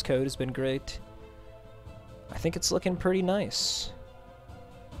Thieves Code has been great. I think it's looking pretty nice.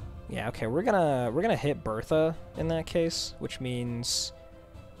 Yeah, okay, we're gonna hit Bertha in that case, which means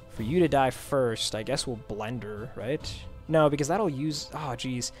for you to die first, I guess we'll Blender, right? No, because that'll use... Oh,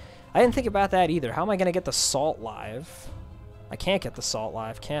 geez. I didn't think about that either. How am I gonna get the Salt live? I can't get the Salt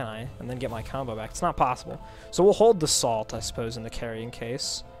live, can I? And then get my combo back. It's not possible. So we'll hold the Salt, I suppose, in the carrying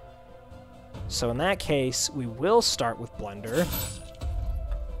case. So in that case, we will start with Blender.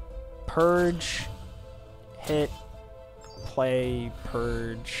 Purge. Hit. Play.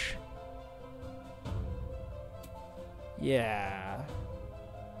 Purge. Yeah.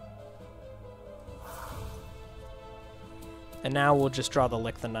 And now we'll just draw the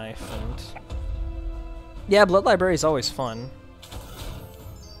Lick the Knife and... Yeah, Blood Library is always fun.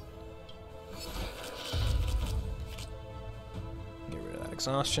 Get rid of that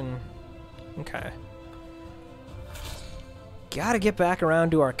exhaustion. Okay. Gotta get back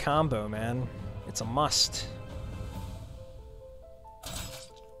around to our combo, man. It's a must.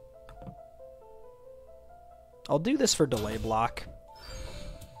 I'll do this for delay block.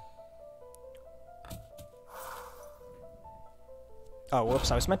 Oh,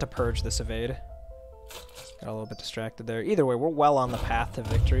 whoops, I was meant to purge this evade. Got a little bit distracted there. Either way, we're well on the path to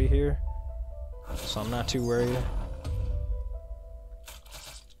victory here, so I'm not too worried.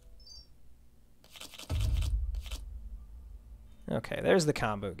 Okay, there's the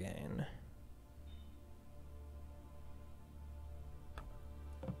combo gain.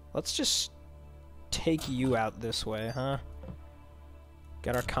 Let's just take you out this way, huh?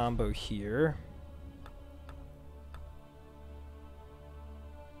 Got our combo here.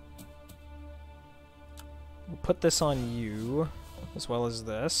 We'll put this on you, as well as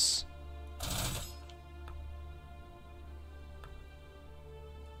this.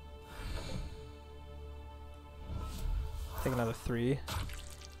 Take another 3.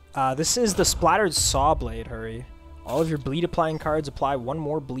 This is the Splattered Saw Blade, hurry. All of your bleed applying cards apply 1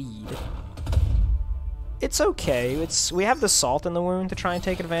 more bleed. It's okay. We have the Salt in the Wound to try and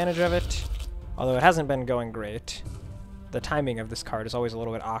take advantage of it. Although it hasn't been going great. The timing of this card is always a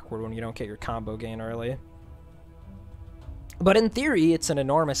little bit awkward when you don't get your combo gain early. But in theory, it's an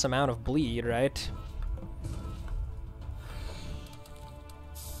enormous amount of bleed, right?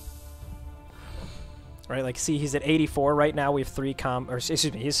 Right, like, see, he's at 84 right now. We have 3 combo, or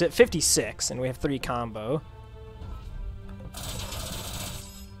excuse me, he's at 56, and we have 3 combo.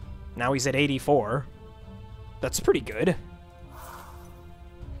 Now he's at 84. That's pretty good.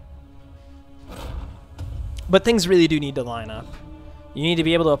 But things really do need to line up. You need to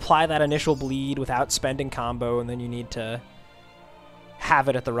be able to apply that initial bleed without spending combo, and then you need to have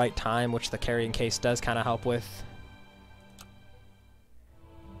it at the right time, which the carrying case does kind of help with.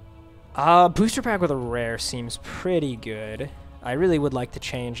 Booster pack with a rare seems pretty good. I really would like to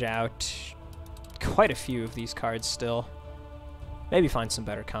change out quite a few of these cards still. Maybe find some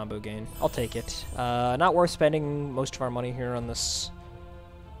better combo gain. I'll take it. Not worth spending most of our money here on this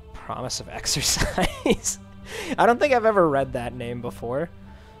Promise of Exercise. I don't think I've ever read that name before.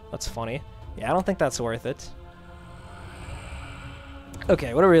 That's funny. Yeah, I don't think that's worth it.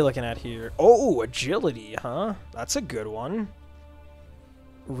 Okay, what are we looking at here? Oh, Agility, huh? That's a good one.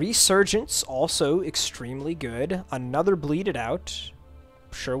 Resurgence, also extremely good. Another Bleeded Out.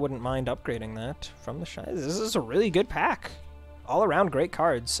 Sure wouldn't mind upgrading that from the Shine. This is a really good pack. All around great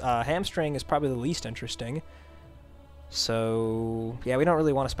cards. Hamstring is probably the least interesting. So, yeah, we don't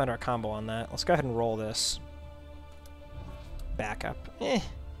really want to spend our combo on that. Let's go ahead and roll this. Backup.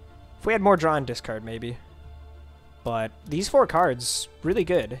 If we had more draw and discard, maybe. But these 4 cards, really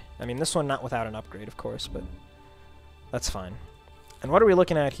good. I mean, this one not without an upgrade, of course, but that's fine. And what are we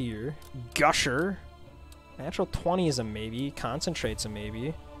looking at here? Gusher. Natural 20 is a maybe. Concentrate's a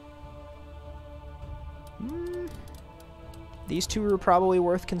maybe. These 2 are probably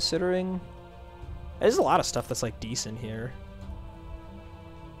worth considering. There's a lot of stuff that's, like, decent here.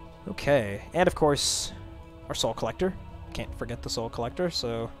 Okay. And, of course, our Soul Collector. Can't forget the Soul Collector,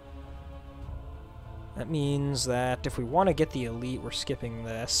 so that means that if we want to get the Elite, we're skipping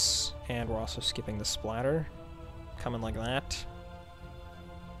this, and we're also skipping the Splatter. Coming like that.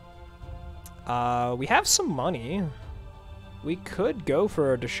 We have some money. We could go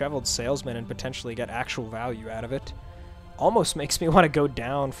for a Disheveled Salesman and potentially get actual value out of it. Almost makes me want to go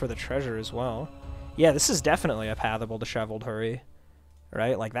down for the treasure as well. Yeah, this is definitely a pathable Disheveled Hurry.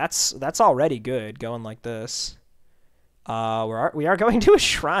 Right? Like, that's already good, going like this. We are going to a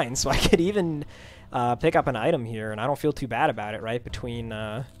shrine, so I could even pick up an item here, and I don't feel too bad about it, right? Between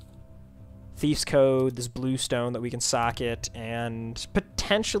Thief's Code, this blue stone that we can socket, and potentially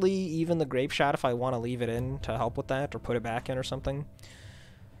potentially even the Grape Shot if I want to leave it in to help with that, or put it back in or something.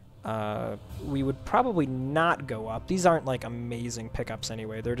 We would probably not go up. These aren't like amazing pickups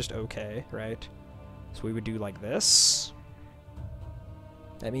anyway, they're just okay, right? So we would do like this.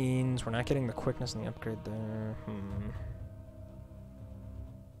 That means we're not getting the quickness and the upgrade there.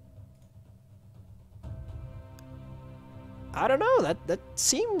 I don't know, that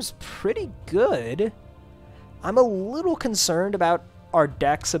seems pretty good. I'm a little concerned about our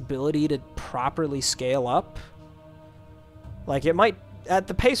deck's ability to properly scale up. Like, it might, at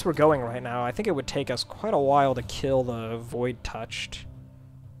the pace we're going right now, I think it would take us quite a while to kill the Void Touched.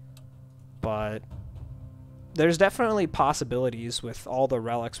 But there's definitely possibilities with all the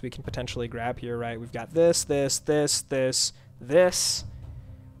relics we can potentially grab here, right? We've got this, this, this, this, this.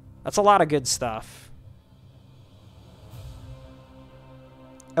 That's a lot of good stuff.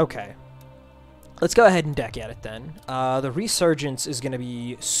 Okay. Let's go ahead and deck at it then. The Resurgence is going to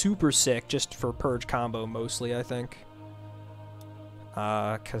be super sick just for Purge combo mostly, I think.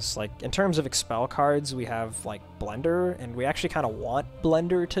 Because, like, in terms of Expel cards, we have, like, Blender, and we actually kind of want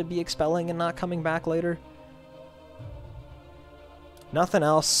Blender to be expelling and not coming back later. Nothing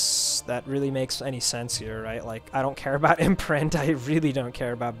else that really makes any sense here, right? Like, I don't care about Imprint, I really don't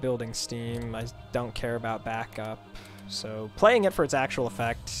care about building Steam, I don't care about backup. So, playing it for its actual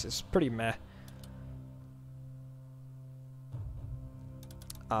effect is pretty meh.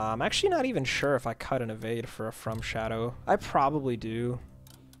 I'm actually not even sure if I cut an Evade for a From Shadow. I probably do.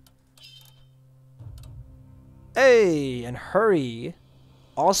 Hey, and Hurry,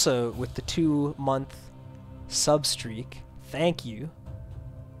 also with the 2-month sub streak. Thank you.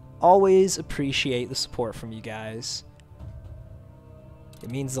 Always appreciate the support from you guys. It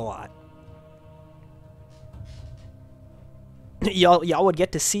means a lot. Y'all would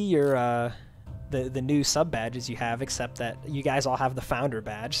get to see your the new sub badges you have, except that you guys all have the founder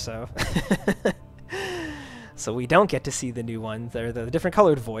badge, so so we don't get to see the new ones. They're the different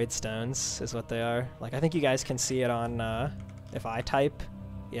colored void stones is what they are. Like, I think you guys can see it on if I type,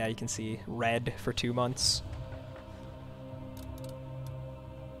 yeah, you can see red for 2 months.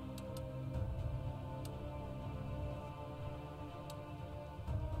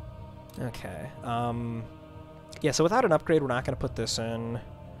 Okay, yeah, so without an upgrade, we're not going to put this in.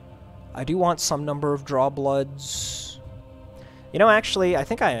 I do want some number of draw bloods. You know, actually, I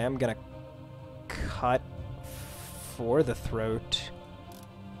think I am going to cut for the throat.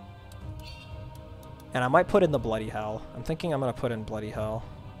 And I might put in the Bloody Hell. I'm thinking I'm going to put in Bloody Hell.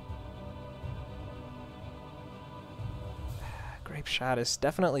 Grape Shot is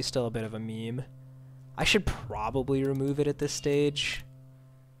definitely still a bit of a meme. I should probably remove it at this stage.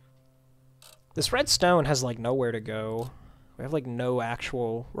 This red stone has, like, nowhere to go. We have, like, no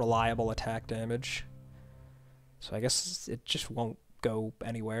actual reliable attack damage. So I guess it just won't go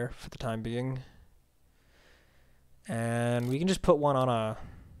anywhere for the time being. And we can just put one on a...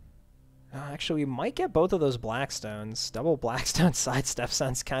 actually, we might get both of those black stones. Double blackstone sidestep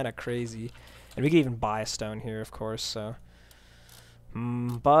sounds kind of crazy. And we could even buy a stone here, of course, so...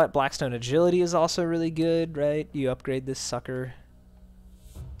 but blackstone agility is also really good, right? You upgrade this sucker.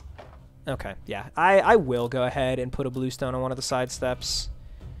 Okay, yeah, I will go ahead and put a blue stone on one of the side steps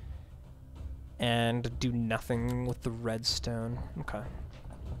and do nothing with the red stone. Okay.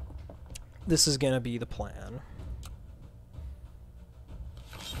 This is gonna be the plan.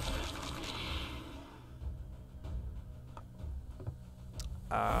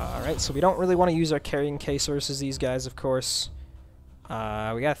 Alright, so we don't really want to use our Carrying Case versus these guys, of course. We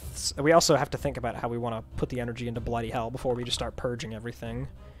also have to think about how we want to put the energy into Bloody Hell before we just start purging everything.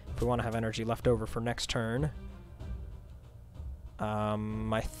 If we want to have energy left over for next turn.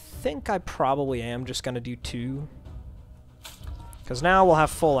 I think I probably am just going to do 2. Because now we'll have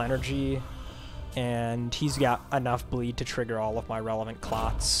full energy, and he's got enough bleed to trigger all of my relevant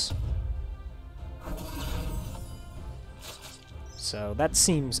clots. So that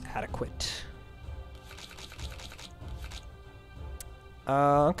seems adequate.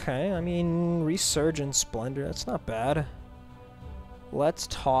 Okay, I mean, Resurgence Splendor, that's not bad. Let's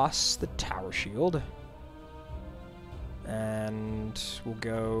toss the Tower Shield. And we'll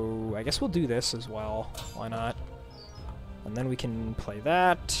go... I guess we'll do this as well. Why not? And then we can play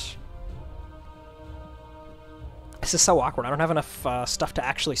that. This is so awkward. I don't have enough stuff to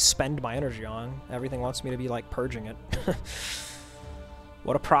actually spend my energy on. Everything wants me to be, like, purging it.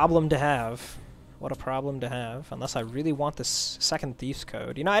 What a problem to have. What a problem to have. Unless I really want this second Thief's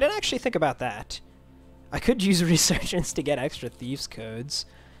Code. You know, I didn't actually think about that. I could use Resurgence to get extra Thieves' Codes.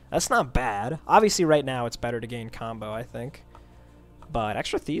 That's not bad. Obviously, right now, it's better to gain combo, I think. But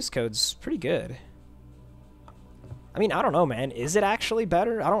extra Thieves' Codes pretty good. I mean, I don't know, man. Is it actually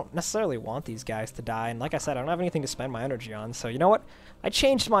better? I don't necessarily want these guys to die, and like I said, I don't have anything to spend my energy on, so you know what? I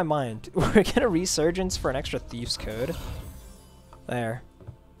changed my mind. We're gonna Resurgence for an extra Thieves' Code. There.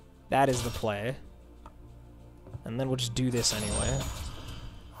 That is the play. And then we'll just do this anyway.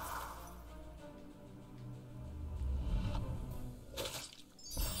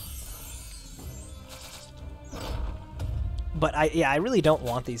 But I really don't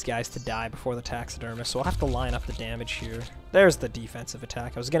want these guys to die before the Taxidermist, so I'll have to line up the damage here. There's the defensive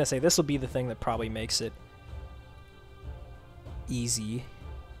attack. I was gonna say this will be the thing that probably makes it easy.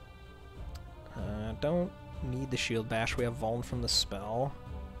 Don't need the shield bash. We have Vuln from the spell.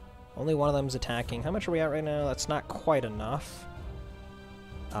 Only one of them's attacking. How much are we at right now? That's not quite enough.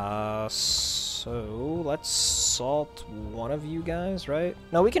 So let's salt one of you guys, right?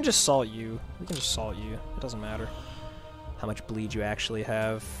 No, we can just salt you. We can just salt you. It doesn't matter how much bleed you actually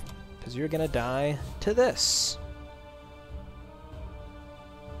have, because you're gonna die to this.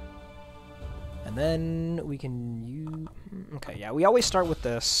 And then we can use... Okay, yeah, we always start with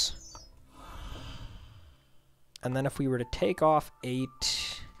this. And then if we were to take off 8,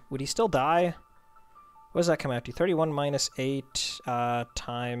 would he still die? What does that come out to? 31 minus 8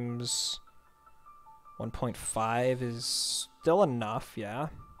 times 1.5 is still enough, yeah.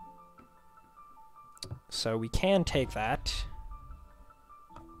 So we can take that.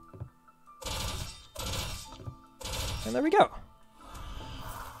 And there we go.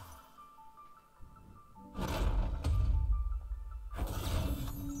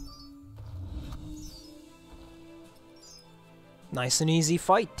 Nice and easy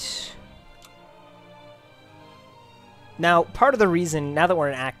fight. Now, part of the reason, now that we're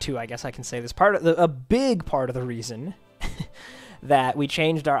in Act 2, I guess I can say this, a big part of the reason that we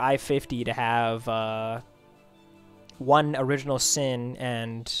changed our I-50 to have one original sin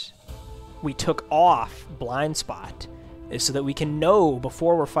and we took off Blind Spot is so that we can know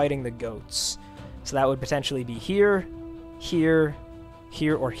before we're fighting the goats. So that would potentially be here, here,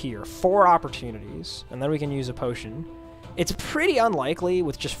 here, or here. 4 opportunities, and then we can use a potion. It's pretty unlikely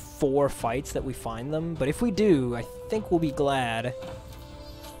with just 4 fights that we find them, but if we do, I think we'll be glad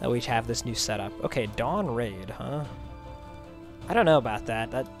that we have this new setup. Okay, Dawn Raid, huh? I don't know about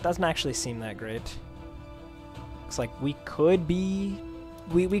that. That doesn't actually seem that great. Looks like we could be...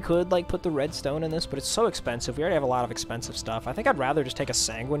 We could, like, put the redstone in this, but it's so expensive. We already have a lot of expensive stuff. I think I'd rather just take a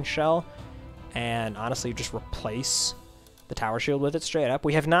Sanguine Shell and, honestly, just replace the Tower Shield with it straight up.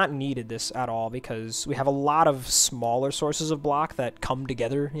 We have not needed this at all because we have a lot of smaller sources of block that come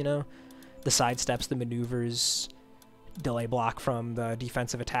together, you know? The sidesteps, the maneuvers, delay block from the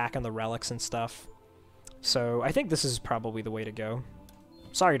defensive attack and the relics and stuff. So I think this is probably the way to go.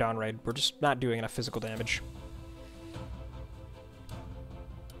 Sorry, Dawn Raid, we're just not doing enough physical damage.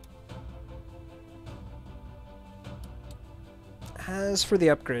 As for the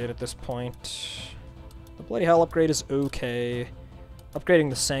upgrade at this point, the Bloody Hell upgrade is okay. Upgrading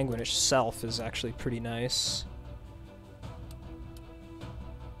the Sanguine itself is actually pretty nice.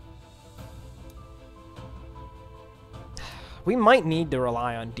 We might need to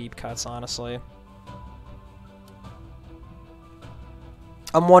rely on deep cuts, honestly.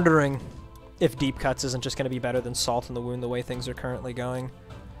 I'm wondering if deep cuts isn't just going to be better than Salt in the Wound the way things are currently going.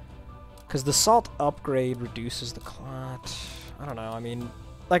 Because the Salt upgrade reduces the clot. I don't know, I mean,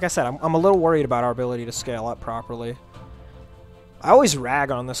 like I said, I'm a little worried about our ability to scale up properly. I always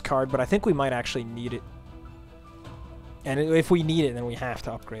rag on this card, but I think we might actually need it. And if we need it, then we have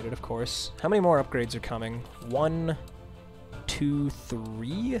to upgrade it, of course. How many more upgrades are coming? 1, 2,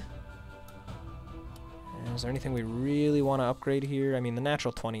 3? Is there anything we really want to upgrade here? I mean, the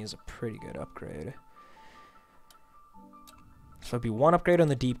natural 20 is a pretty good upgrade. So it'd be 1 upgrade on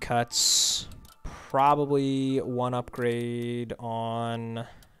the deep cuts. Probably 1 upgrade on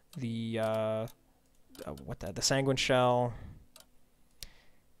the the Sanguine Shell.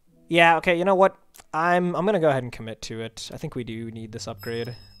 Yeah, okay, you know what? I'm gonna go ahead and commit to it. I think we do need this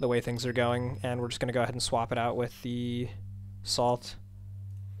upgrade the way things are going, and we're just gonna go ahead and swap it out with the Salt.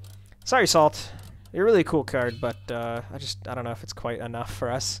 Sorry, Salt. You're a really cool card, but I don't know if it's quite enough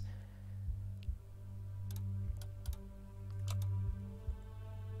for us.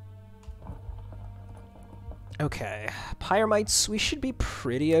 Okay, Pyramites, we should be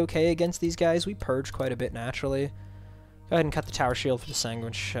pretty okay against these guys. We purge quite a bit naturally. Go ahead and cut the Tower Shield for the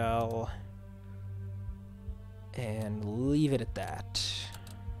Sanguine Shell. And leave it at that.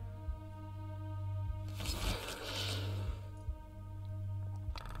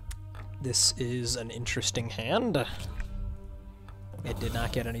 This is an interesting hand. It did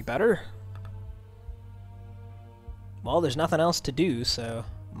not get any better. Well, there's nothing else to do, so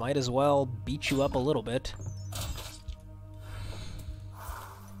might as well beat you up a little bit.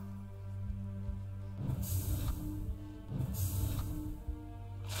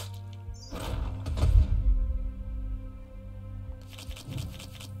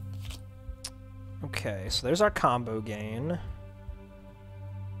 Okay, so there's our combo gain.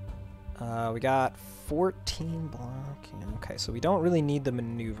 We got 14 blocking. Okay, so we don't really need the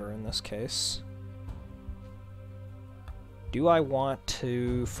maneuver in this case. Do I want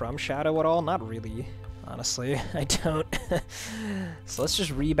to From Shadow at all? Not really, honestly. I don't. So let's just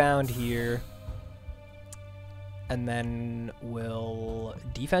rebound here. And then we'll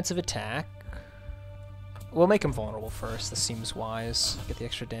defensive attack. We'll make him vulnerable first. This seems wise. Get the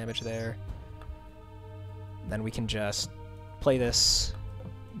extra damage there. Then we can just play this.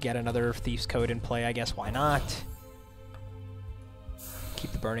 Get another Thief's Code in play, I guess. Why not?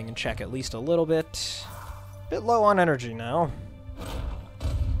 Keep the burning in check at least a little bit. Bit low on energy now.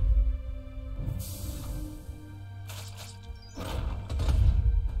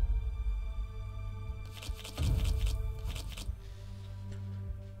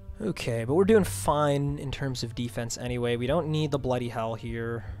 Okay, but we're doing fine in terms of defense anyway. We don't need the Bloody Hell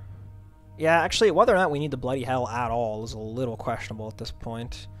here. Yeah, actually, whether or not we need the Bloody Hell at all is a little questionable at this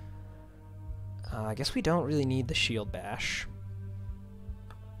point. I guess we don't really need the Shield Bash.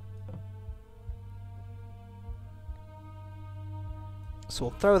 So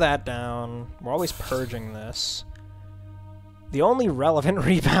we'll throw that down. We're always purging this. The only relevant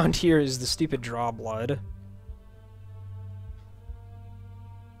rebound here is the stupid Draw Blood.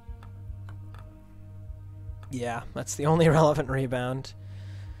 Yeah, that's the only relevant rebound.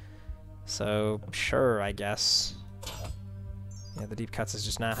 So, sure, I guess. Yeah, the deep cuts is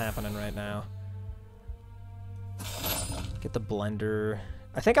just not happening right now. Get the blender.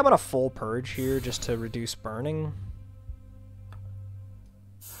 I think I'm gonna full purge here just to reduce burning.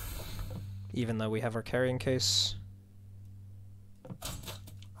 Even though we have our carrying case.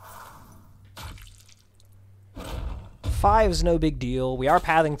 Five's no big deal. We are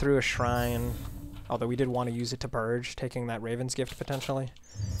pathing through a shrine. Although we did want to use it to purge, taking that Raven's Gift potentially.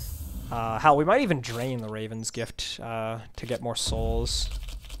 Hell, we might even drain the Raven's Gift to get more souls.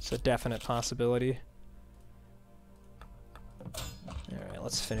 It's a definite possibility. Alright,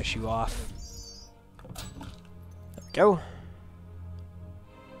 let's finish you off. There we go.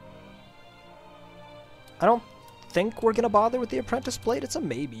 I don't think we're going to bother with the Apprentice Blade. It's a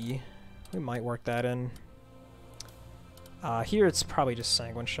maybe. We might work that in. Here it's probably just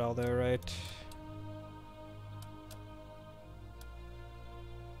Sanguine Shell though, right?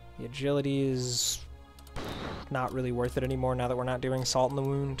 The agility is not really worth it anymore now that we're not doing Salt in the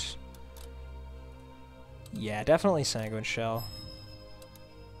Wound. Yeah, definitely Sanguine Shell.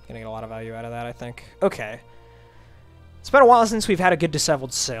 Gonna get a lot of value out of that, I think. Okay. It's been a while since we've had a good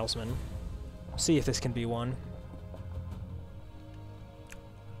Disheveled Salesman. See if this can be one.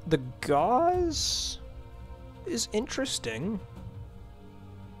 The Gauze is interesting.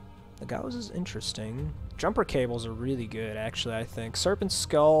 The Gauze is interesting. Jumper Cables are really good, actually, I think. Serpent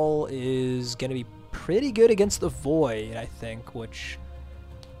Skull is going to be pretty good against the Void, I think, which,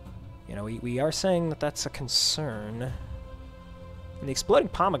 you know, we are saying that that's a concern. And the Exploding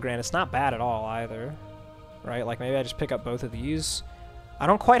Pomegranate's not bad at all, either. Right? Like, maybe I just pick up both of these. I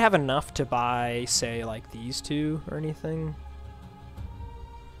don't quite have enough to buy, say, like, these two or anything.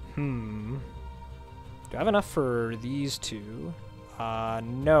 Do I have enough for these two?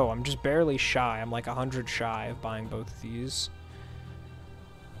 No, I'm just barely shy. I'm like 100 shy of buying both of these.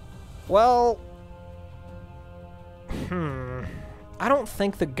 Well, I don't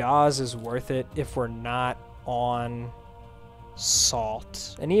think the Gauze is worth it if we're not on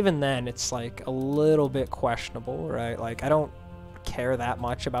Salt. And even then, it's like a little bit questionable, right? Like, I don't care that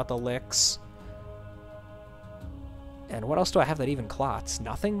much about the licks. And what else do I have that even clots?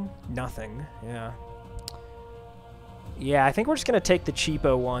 Nothing? Nothing, yeah. Yeah, I think we're just going to take the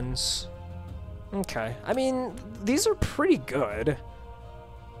cheapo ones. Okay. I mean, these are pretty good.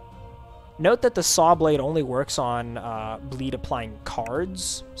 Note that the Saw Blade only works on bleed-applying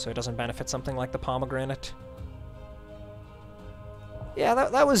cards, so it doesn't benefit something like the Pomegranate. Yeah,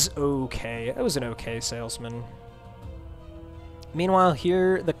 that was okay. That was an okay salesman. Meanwhile,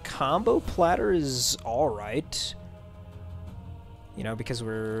 here, the combo platter is alright. You know, because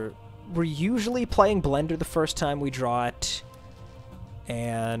we're usually playing Blender the first time we draw it.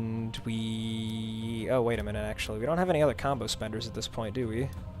 And we... Oh, wait a minute, actually. We don't have any other combo spenders at this point, do we?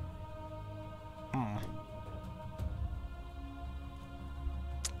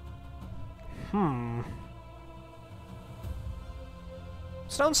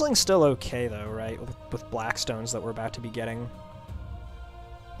 Stone Sling's still okay, though, right? With Blackstones that we're about to be getting.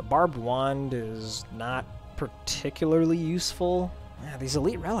 The Barbed Wand is not particularly useful. Yeah, these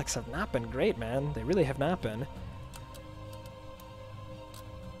Elite Relics have not been great, man. They really have not been.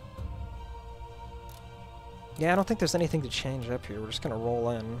 Yeah, I don't think there's anything to change up here. We're just gonna roll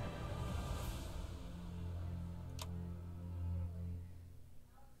in.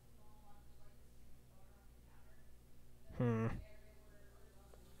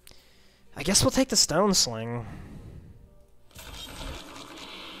 I guess we'll take the Stone Sling.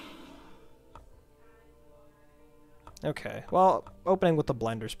 Okay, well, opening with the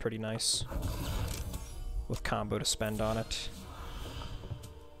Blender's pretty nice. With combo to spend on it.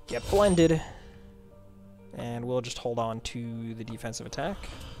 Get blended. And we'll just hold on to the defensive attack.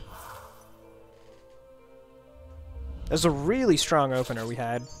 There's a really strong opener we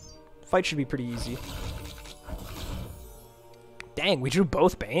had. Fight should be pretty easy. Dang, we drew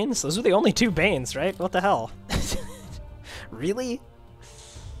both Banes? Those are the only 2 Banes, right? What the hell? Really?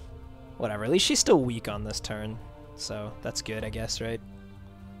 Whatever, at least she's still weak on this turn. So, that's good, I guess, right?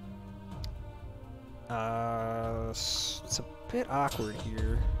 It's a bit awkward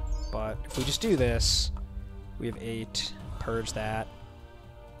here, but if we just do this, we have 8, purge that,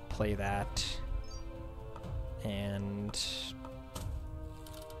 play that, and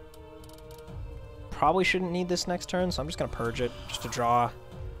probably shouldn't need this next turn, so I'm just gonna purge it just to draw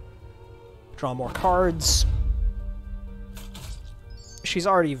more cards. She's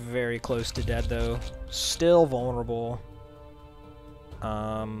already very close to dead though. Still vulnerable.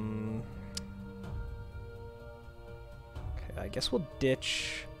 Okay, I guess we'll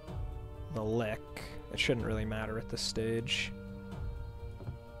ditch the lick. It shouldn't really matter at this stage.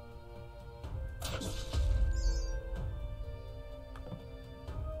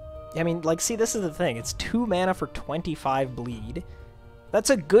 I mean, like, see, this is the thing. It's 2 mana for 25 bleed. That's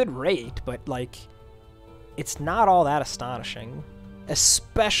a good rate, but, like, it's not all that astonishing.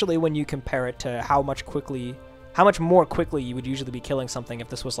 Especially when you compare it to how much more quickly you would usually be killing something if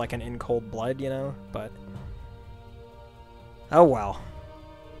this was, like, an in cold blood, you know? But, oh well.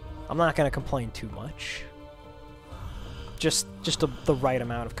 I'm not gonna complain too much. Just the right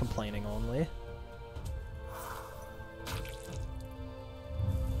amount of complaining only.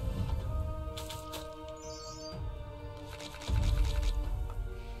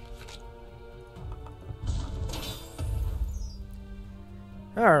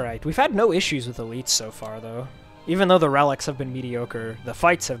 Alright, we've had no issues with elites so far, though. Even though the relics have been mediocre, the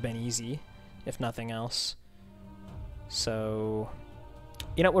fights have been easy, if nothing else. So,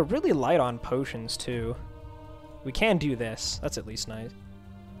 you know, we're really light on potions, too. We can do this. That's at least nice.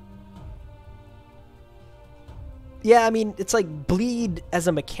 Yeah, I mean, it's like bleed as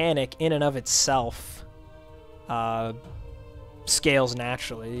a mechanic in and of itself scales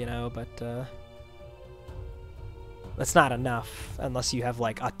naturally, you know, but that's not enough unless you have,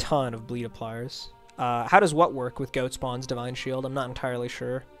 like, a ton of bleed appliers. How does what work with Goat Spawn's Divine Shield? I'm not entirely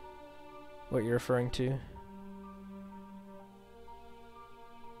sure what you're referring to.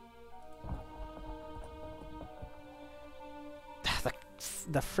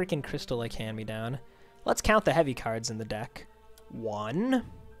 The freaking Crystal Lake hand-me-down. Let's count the heavy cards in the deck. 1,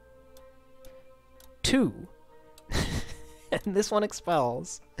 2, and this one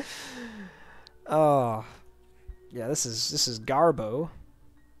expels. Oh, yeah. This is Garbo.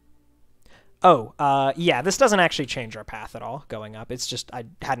 Oh, yeah. This doesn't actually change our path at all going up. It's just I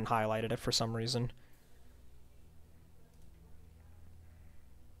hadn't highlighted it for some reason.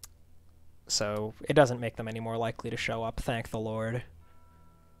 So it doesn't make them any more likely to show up. Thank the Lord.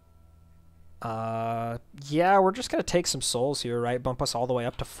 Yeah, we're just gonna take some souls here, right? Bump us all the way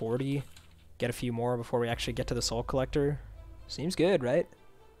up to 40. Get a few more before we actually get to the Soul Collector. Seems good, right?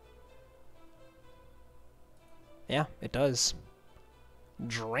 Yeah, it does.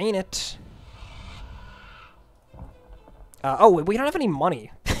 Drain it. Oh, we don't have any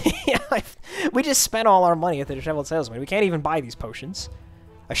money. Yeah, we just spent all our money at the Disheveled Salesman. We can't even buy these potions.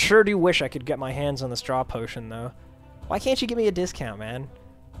 I sure do wish I could get my hands on the straw potion, though. Why can't you give me a discount, man?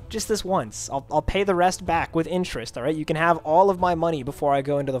 Just this once. I'll pay the rest back with interest, alright? You can have all of my money before I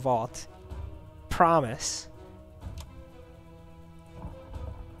go into the vault. Promise.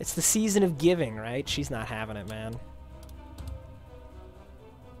 It's the season of giving, right? She's not having it, man.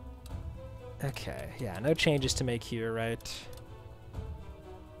 Okay, yeah, no changes to make here, right?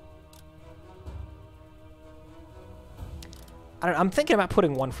 I don't know, I'm thinking about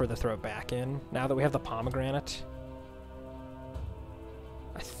putting one for the throat back in, now that we have the pomegranate.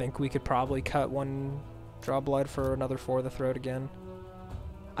 I think we could probably cut one draw blood for another for the throat again.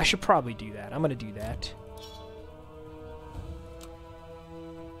 I should probably do that. I'm gonna do that.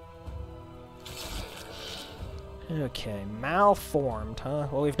 Okay, malformed, huh?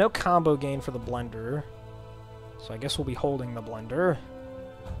 Well, we have no combo gain for the blender, so I guess we'll be holding the blender.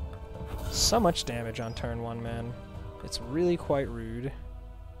 So much damage on turn 1, man. It's really quite rude.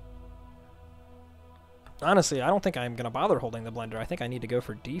 Honestly, I don't think I'm going to bother holding the blender. I think I need to go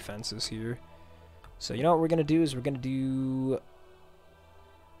for defenses here. So you know what we're going to do is we're going to do...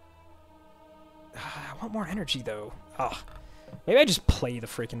 I want more energy, though. Ugh. Maybe I just play the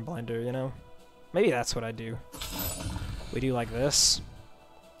freaking blender, you know? Maybe that's what I do. We do like this.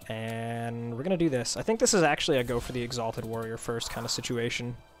 And we're gonna do this. I think this is actually a go for the Exalted Warrior first kind of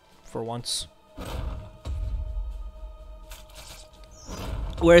situation. For once.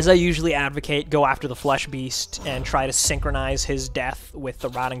 Whereas I usually advocate go after the Flesh Beast and try to synchronize his death with the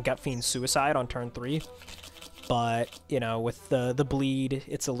Rotting Gut Fiend's suicide on turn 3. But, you know, with the bleed,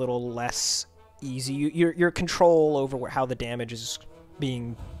 it's a little less easy. Your control over how the damage is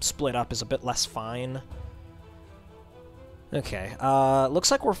being split up is a bit less fine. Okay,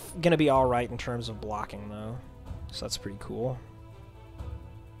 looks like we're gonna be alright in terms of blocking, though. So that's pretty cool.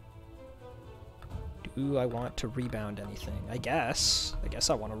 Do I want to rebound anything? I guess. I guess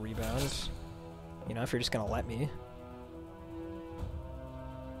I want to rebound. You know, if you're just gonna let me.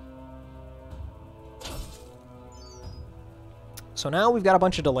 So now we've got a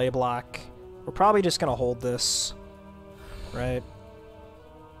bunch of delay block. We're probably just gonna hold this, right?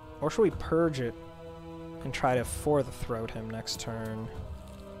 Or should we purge it and try to For the Throat him next turn?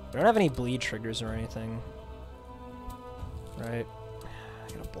 We don't have any bleed triggers or anything, right?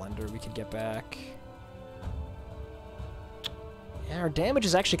 I got a blender we could get back. Yeah, our damage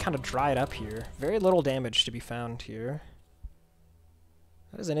is actually kind of dried up here. Very little damage to be found here.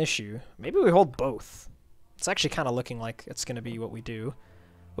 That is an issue. Maybe we hold both. It's actually kind of looking like it's going to be what we do.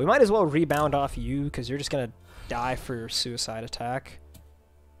 We might as well rebound off you, because you're just going to die for your suicide attack.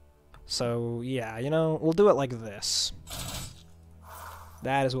 So, yeah, you know, we'll do it like this.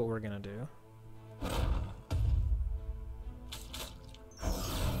 That is what we're going to do.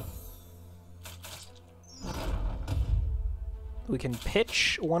 We can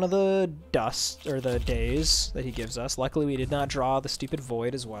pitch one of the dust, or the days that he gives us. Luckily, we did not draw the stupid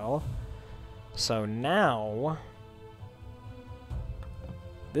void as well. So now,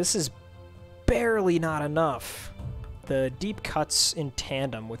 this is barely not enough. The deep cuts in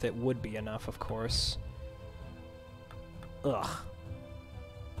tandem with it would be enough, of course. Ugh.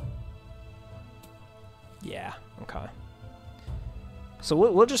 Yeah, okay. So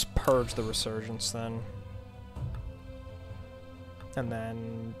we'll just purge the Resurgence then. And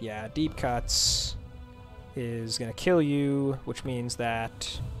then, yeah, deep cuts is going to kill you, which means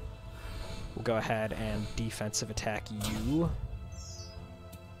that we'll go ahead and defensive attack you.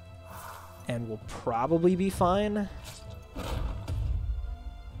 And we'll probably be fine.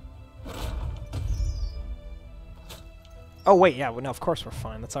 Oh, wait, yeah, well, no, of course we're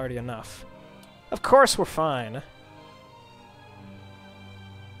fine. That's already enough. Of course we're fine.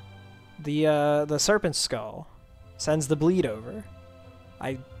 The Serpent Skull sends the bleed over.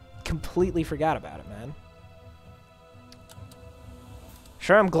 I completely forgot about it, man.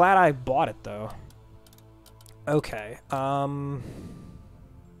 Sure, I'm glad I bought it, though. Okay, I'm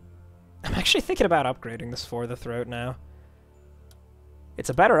actually thinking about upgrading this For the Throat now.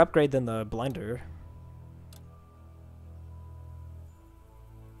 It's a better upgrade than the Blender.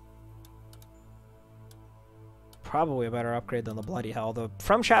 Probably a better upgrade than the Bloody Hell. The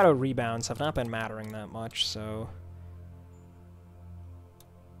From Shadow rebounds have not been mattering that much, so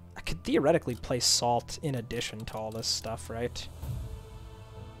I could theoretically play Salt in addition to all this stuff, right?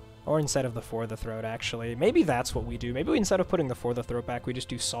 Or instead of the For the Throat, actually. Maybe that's what we do. Maybe instead of putting the For the Throat back, we just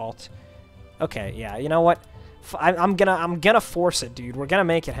do Salt. Okay, yeah, you know what? I'm gonna force it, dude. We're gonna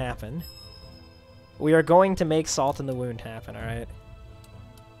make it happen. We are going to make Salt in the Wound happen, alright?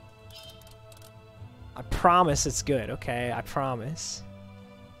 I promise it's good, okay? I promise.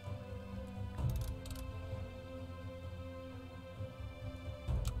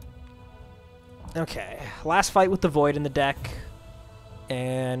 Okay, last fight with the Void in the deck.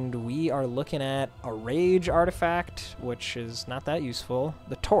 And we are looking at a Rage artifact, which is not that useful.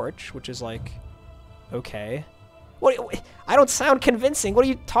 The Torch, which is like, okay. What? I don't sound convincing. What are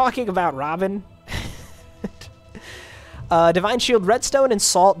you talking about, Robin? Divine Shield Redstone and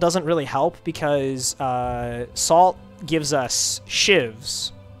Salt doesn't really help because Salt gives us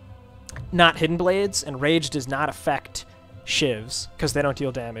Shivs, not Hidden Blades, and Rage does not affect Shivs because they don't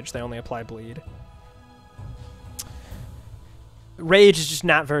deal damage. They only apply bleed. Rage is just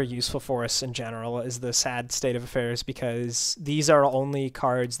not very useful for us in general, is the sad state of affairs, because these are only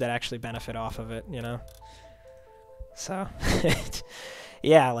cards that actually benefit off of it, you know? So,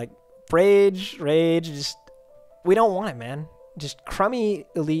 yeah, like, Rage, just, we don't want it, man. Just crummy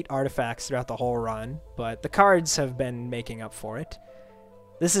elite artifacts throughout the whole run, but the cards have been making up for it.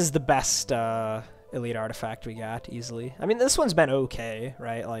 This is the best elite artifact we got, easily. I mean, this one's been okay,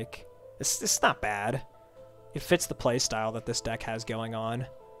 right? Like, it's not bad. It fits the playstyle that this deck has going on.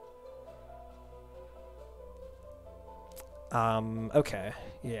 Okay,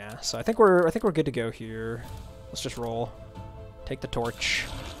 yeah. So I think we're good to go here. Let's just roll. Take the torch.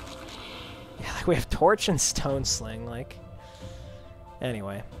 Yeah, like we have torch and stone sling, like...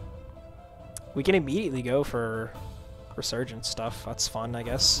 Anyway. We can immediately go for resurgence stuff. That's fun, I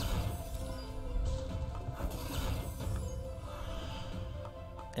guess.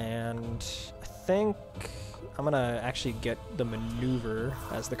 And I think I'm gonna actually get the maneuver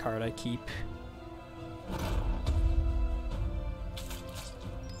as the card I keep.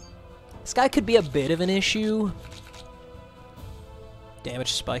 This guy could be a bit of an issue.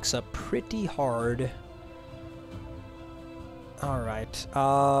 Damage spikes up pretty hard. Alright,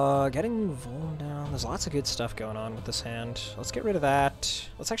 getting Vuln down. There's lots of good stuff going on with this hand. Let's get rid of that.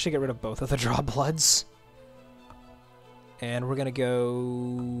 Let's actually get rid of both of the draw bloods. And we're gonna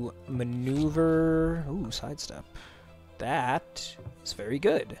go maneuver. Ooh, sidestep. That is very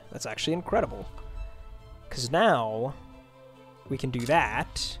good. That's actually incredible. Because now we can do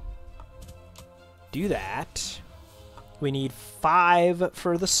that. Do that. We need 5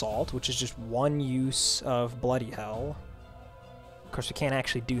 for the salt, which is just 1 use of Bloody Hell. Of course, we can't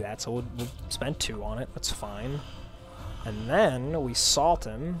actually do that, so we'll spend 2 on it. That's fine. And then we salt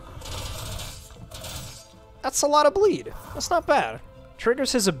him. That's a lot of bleed. That's not bad.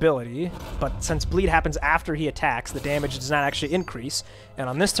 Triggers his ability, but since bleed happens after he attacks, the damage does not actually increase. And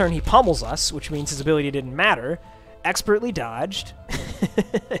on this turn, he pummels us, which means his ability didn't matter. Expertly dodged.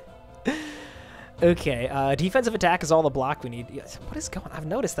 Okay, defensive attack is all the block we need. What is going on? I've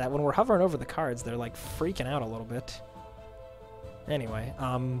noticed that when we're hovering over the cards, they're like freaking out a little bit. Anyway,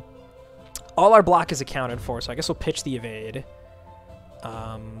 all our block is accounted for, so I guess we'll pitch the evade.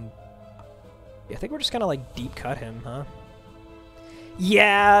 Yeah, I think we're just gonna like deep cut him, huh?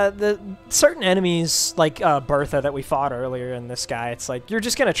 Yeah, the certain enemies like Bertha that we fought earlier in this guy, it's like you're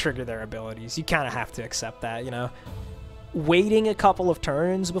just gonna trigger their abilities. You kind of have to accept that, you know. Waiting a couple of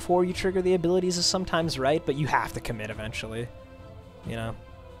turns before you trigger the abilities is sometimes right, but you have to commit eventually, you know.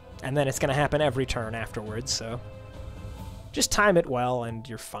 And then it's gonna happen every turn afterwards, so just time it well and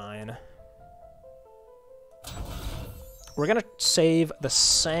you're fine. We're gonna save the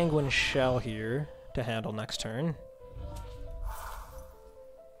Sanguine Shell here to handle next turn.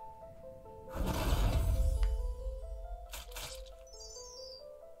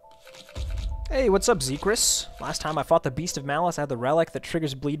 Hey, what's up, Zekris? Last time I fought the Beast of Malice, I had the relic that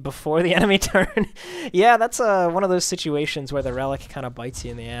triggers bleed before the enemy turn. Yeah, that's one of those situations where the relic kind of bites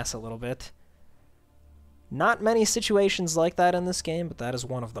you in the ass a little bit. Not many situations like that in this game, but that is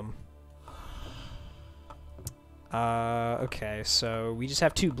one of them. Okay, so we just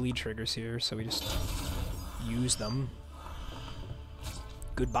have 2 bleed triggers here, so we just use them.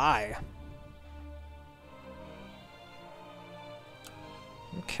 Goodbye.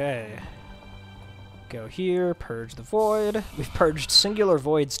 Okay. Go here, purge the void. We've purged singular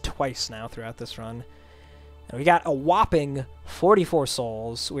voids twice now throughout this run. And we got a whopping 44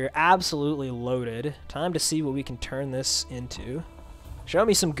 souls. We're absolutely loaded. Time to see what we can turn this into. Show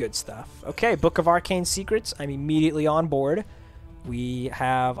me some good stuff. Okay, Book of Arcane Secrets. I'm immediately on board. We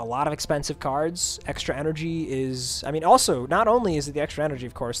have a lot of expensive cards. Extra energy is... I mean, also, not only is it the extra energy,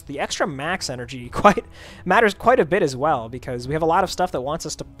 of course, the extra max energy matters quite a bit as well, because we have a lot of stuff that wants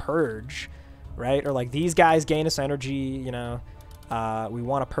us to purge, right? Or like these guys gain us energy, you know. We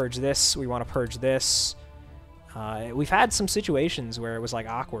want to purge this. We want to purge this. We've had some situations where it was like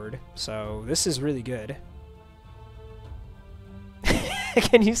awkward, so this is really good.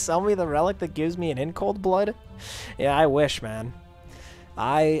 Can you sell me the relic that gives me an in cold blood? Yeah, I wish, man.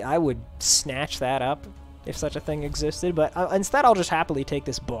 I would snatch that up if such a thing existed, but instead I'll just happily take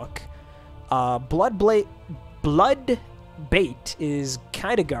this book. Blood Bait is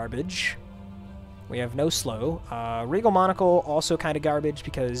kind of garbage. We have no slow. Regal Monocle, also kind of garbage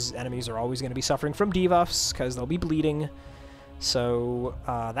because enemies are always going to be suffering from debuffs because they'll be bleeding. So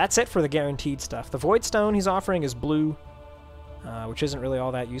that's it for the guaranteed stuff. The Void Stone he's offering is blue, which isn't really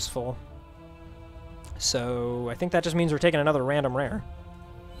all that useful. So I think that just means we're taking another random rare.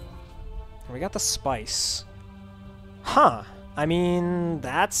 And we got the Spice. Huh. I mean,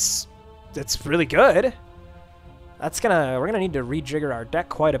 that's really good. We're gonna need to rejigger our deck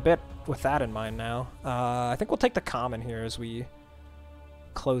quite a bit with that in mind now. I think we'll take the common here as we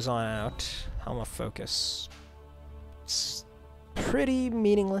close on out. Helm of Focus. It's pretty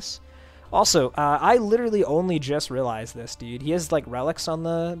meaningless. Also, I literally only just realized this, dude. He has like relics on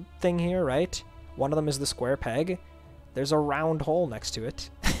the thing here, right? One of them is the square peg. There's a round hole next to it.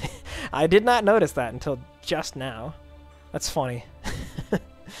 I did not notice that until just now. That's funny.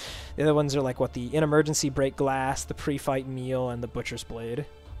 The other ones are like, what, the in-emergency break glass, the pre-fight meal, and the butcher's blade.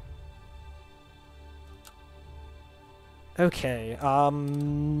 Okay,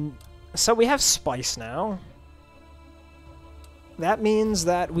 so we have Spice now. that means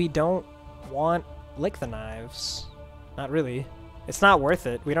that we don't want Lick the Knives. Not really. It's not worth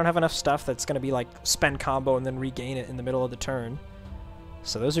it. We don't have enough stuff that's going to be like spend combo and then regain it in the middle of the turn.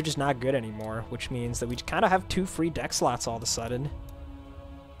 So those are just not good anymore, which means that we kind of have 2 free deck slots all of a sudden.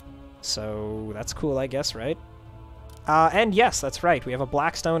 So that's cool, I guess, right? And yes, that's right. We have a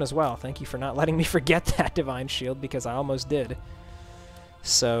Blackstone as well. Thank you for not letting me forget that, Divine Shield, because I almost did.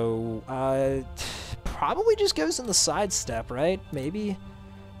 So, probably just goes in the sidestep, right? Maybe.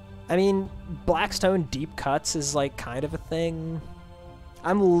 I mean, Blackstone deep cuts is like kind of a thing.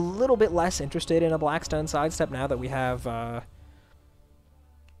 I'm a little bit less interested in a Blackstone sidestep now that we have,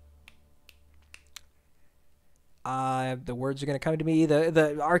 the words are going to come to me.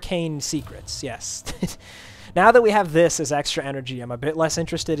 The Arcane Secrets, yes. Now that we have this as extra energy, I'm a bit less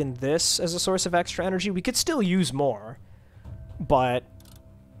interested in this as a source of extra energy. We could still use more, but,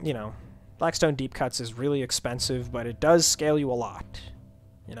 you know, Blackstone Deep Cuts is really expensive, but it does scale you a lot,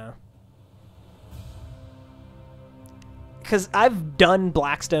 you know? Because I've done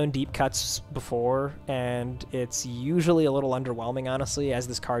Blackstone Deep Cuts before, and it's usually a little underwhelming, honestly, as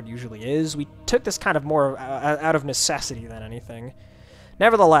this card usually is. We took this kind of more out of necessity than anything.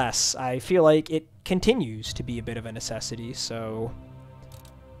 Nevertheless, I feel like it continues to be a bit of a necessity, so...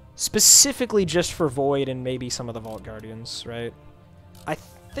 Specifically just for Void and maybe some of the Vault Guardians, right? I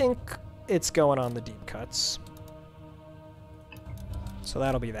think it's going on the Deep Cuts. So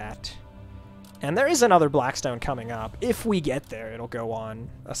that'll be that. And there is another Blackstone coming up. If we get there, it'll go on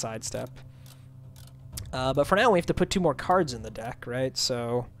a sidestep. But for now, we have to put 2 more cards in the deck, right?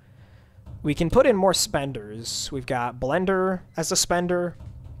 So... we can put in more spenders. We've got Blender as a spender,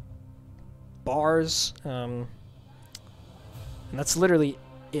 bars, and that's literally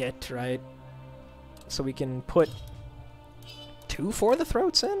it, right? So we can put 2 For the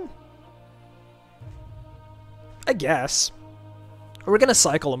Throats in? I guess. We're going to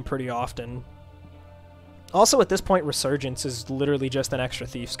cycle them pretty often. Also, at this point, Resurgence is literally just an extra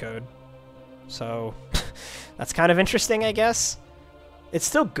Thief's Code. So, that's kind of interesting, I guess. It's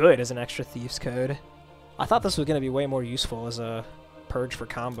still good as an extra Thief's Code. I thought this was going to be way more useful as a Purge for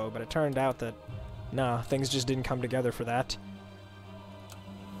combo, but it turned out that, nah, things just didn't come together for that.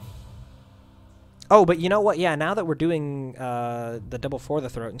 Oh, but you know what? Yeah, now that we're doing the double For the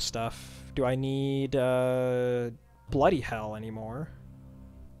Throat and stuff, do I need Bloody Hell anymore?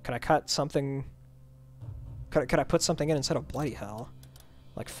 Could I cut something... Could I put something in instead of Bloody Hell?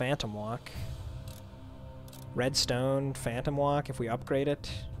 Like Phantom Walk. Redstone, Phantom Walk, if we upgrade it.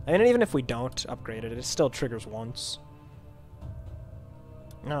 I mean, even if we don't upgrade it, it still triggers once.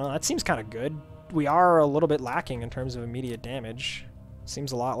 No, that seems kind of good. We are a little bit lacking in terms of immediate damage.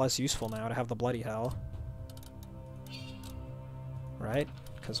 Seems a lot less useful now to have the Bloody Hell. Right?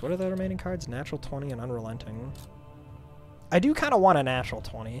 Because what are the remaining cards? Natural 20 and Unrelenting. I do kind of want a Natural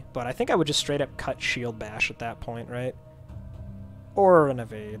 20, but I think I would just straight up cut Shield Bash at that point, right? Or an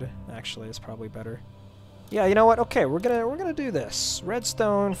Evade, actually, is probably better. Yeah, you know what? Okay, we're gonna do this.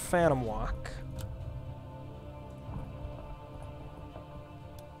 Redstone, Phantom Walk.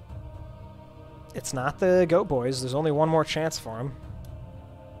 It's not the Goat Boys. There's only one more chance for him.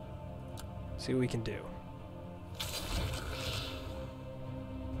 See what we can do.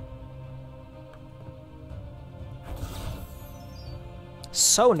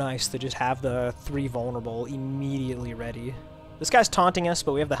 So nice to just have the 3 vulnerable immediately ready. This guy's taunting us,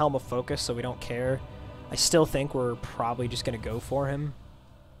 but we have the Helm of Focus, so we don't care. I still think we're probably just going to go for him.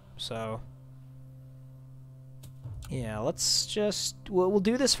 So... yeah, let's just... we'll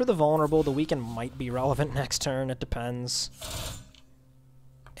do this for the vulnerable. The weaken might be relevant next turn. It depends.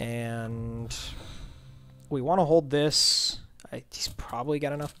 And... we want to hold this. He's probably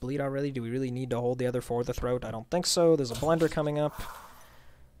got enough bleed already. Do we really need to hold the other For the Throat? I don't think so. There's a Blender coming up.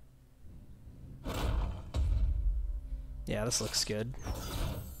 Yeah, this looks good.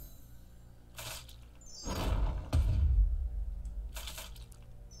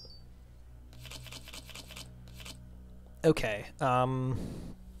 Okay,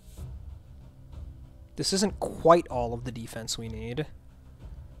 this isn't quite all of the defense we need.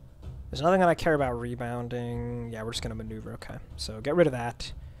 There's nothing that I care about rebounding. Yeah, we're just gonna maneuver, okay. So get rid of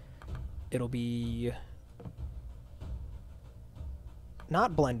that. It'll be...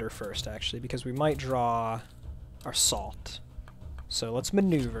 not Blender first, actually, because we might draw our Salt. So let's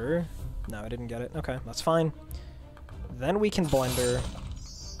maneuver. No, I didn't get it. Okay, that's fine. Then we can Blender.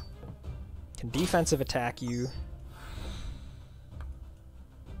 Can defensive attack you.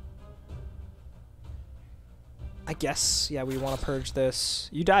 I guess, yeah, we want to purge this.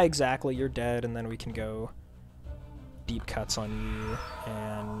 You die exactly, you're dead, and then we can go deep cuts on you,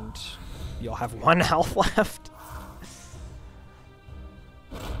 and you'll have 1 health left.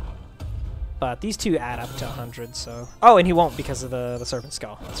 But these two add up to 100, so... Oh, and he won't because of the Serpent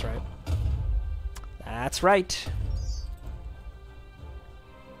Skull. That's right. That's right.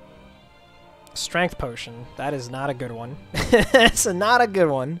 Strength Potion. That is not a good one. It's not a good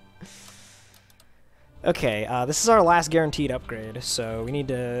one. Okay, this is our last guaranteed upgrade, so we need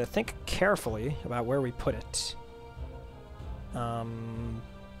to think carefully about where we put it. Could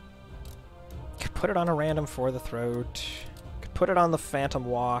put it on a random for the throat. Could put it on the Phantom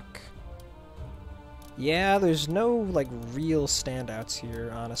Walk. Yeah, there's no, like, real standouts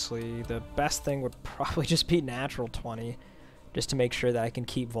here, honestly. The best thing would probably just be natural 20, just to make sure that I can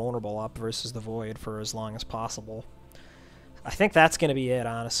keep vulnerable up versus the Void for as long as possible. I think that's going to be it,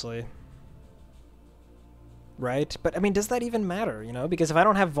 honestly. Right? But, I mean, does that even matter, you know? Because if I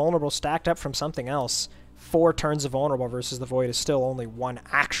don't have vulnerable stacked up from something else, 4 turns of vulnerable versus the Void is still only 1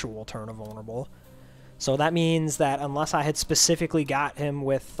 actual turn of vulnerable. So that means that unless I had specifically got him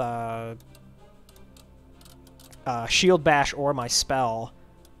with Shield Bash or my spell,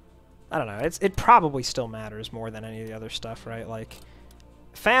 I don't know, it probably still matters more than any of the other stuff, right? Like,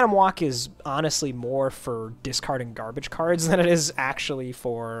 Phantom Walk is honestly more for discarding garbage cards than it is actually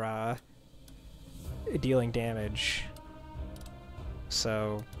for dealing damage.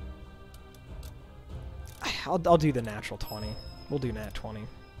 So I'll do the natural 20. We'll do nat 20.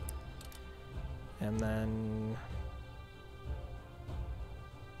 And then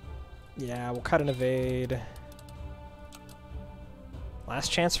yeah, we'll cut and evade.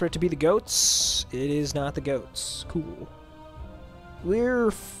 Last chance for it to be the goats. It is not the goats. Cool.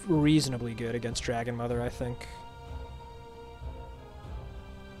 We're reasonably good against Dragon Mother, I think.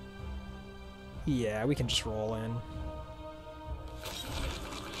 Yeah, we can just roll in.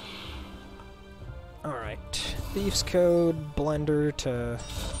 Alright. Thief's Code, Blender to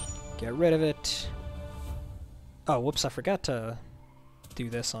get rid of it. Oh, whoops, I forgot to do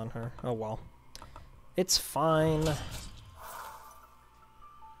this on her. Oh well. It's fine.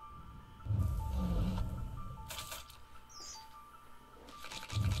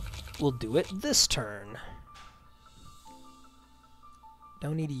 We'll do it this turn.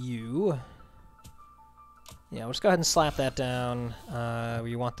 Don't need you. Yeah, we'll just go ahead and slap that down.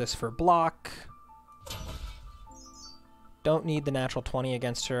 We want this for block. Don't need the natural 20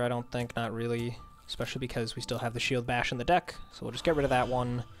 against her, I don't think. Not really. Especially because we still have the Shield Bash in the deck. So we'll just get rid of that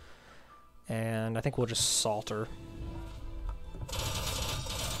one. And I think we'll just salt her.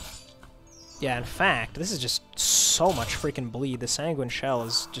 Yeah, in fact, this is just so much freaking bleed. The Sanguine Shell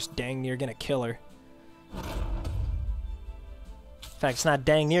is just dang near gonna kill her. In fact, it's not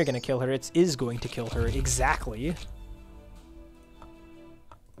dang near gonna kill her, it is going to kill her exactly.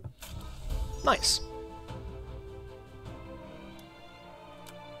 Nice.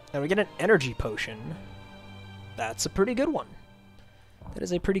 Now we get an energy potion. That's a pretty good one. That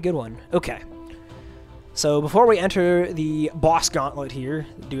is a pretty good one. Okay. So before we enter the boss gauntlet here,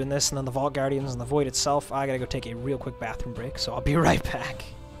 doing this and then the Vault Guardians and the Void itself, I gotta go take a real quick bathroom break, so I'll be right back.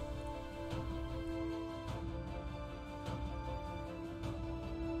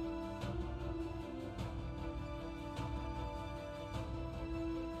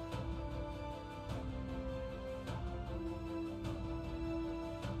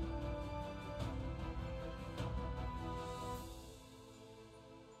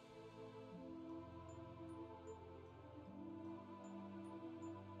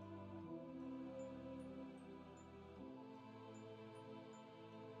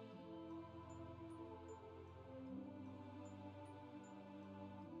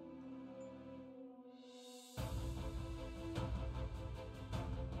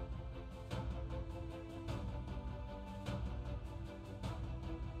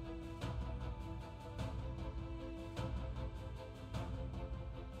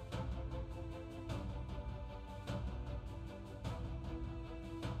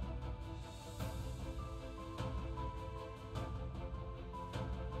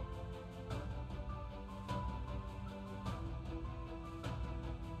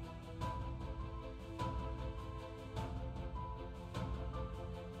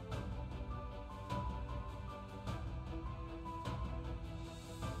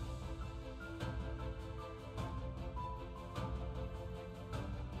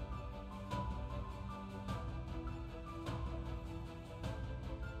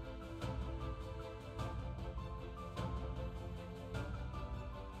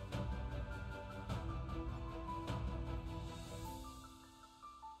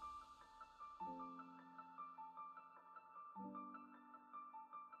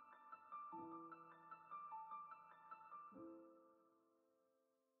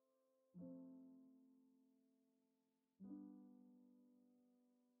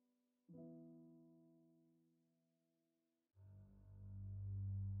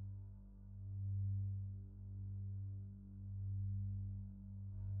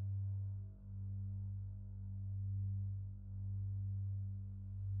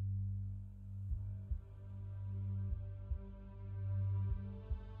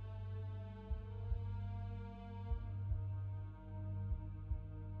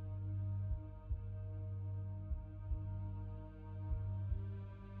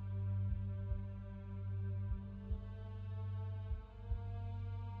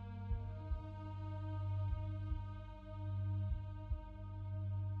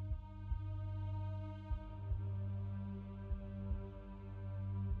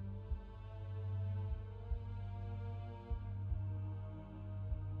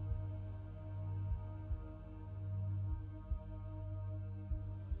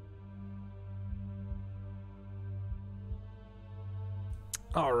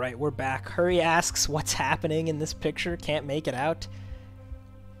 Alright, we're back. Hurry asks what's happening in this picture. Can't make it out.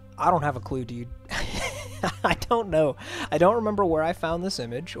 I don't have a clue, dude. I don't know. I don't remember where I found this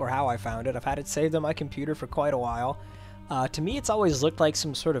image or how I found it. I've had it saved on my computer for quite a while. To me, it's always looked like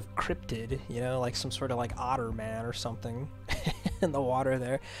some sort of cryptid, you know, like some sort of like otter man or something in the water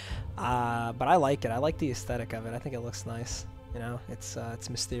there. But I like it. I like the aesthetic of it. I think it looks nice. You know, it's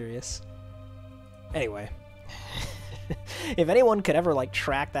mysterious. Anyway. If anyone could ever, like,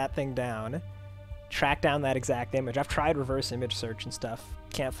 track that thing down, track down that exact image, I've tried reverse image search and stuff,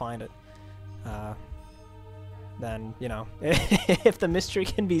 can't find it, then, you know, if the mystery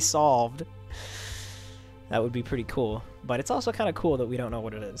can be solved, that would be pretty cool. But it's also kind of cool that we don't know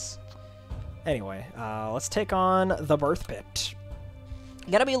what it is. Anyway, let's take on the birth pit.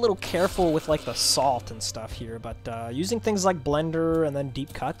 You gotta be a little careful with, like, the salt and stuff here, but using things like Blender and then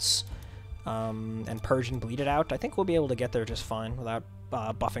deep cuts, and purge and bleed it out, I think we'll be able to get there just fine without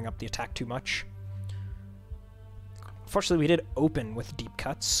buffing up the attack too much. Fortunately, we did open with deep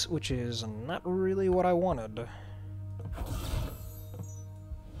cuts, which is not really what I wanted.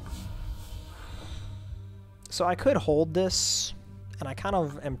 So I could hold this, and I kind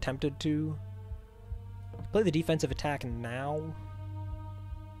of am tempted to play the defensive attack now.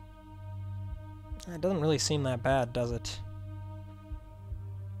 It doesn't really seem that bad, does it?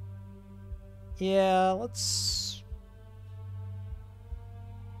 Yeah, let's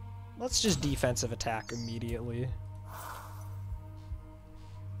just defensive attack immediately.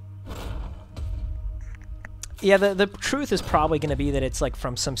 Yeah, the truth is probably going to be that it's like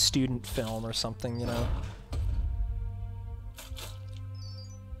from some student film or something, you know.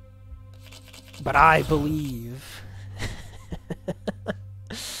 But I believe.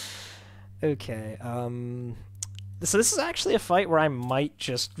 Okay, so this is actually a fight where I might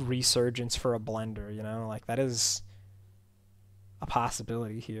just Resurgence for a Blender, you know? Like, that is a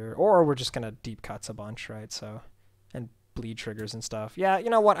possibility here. Or we're just gonna deep cuts a bunch, right? So, and bleed triggers and stuff. Yeah,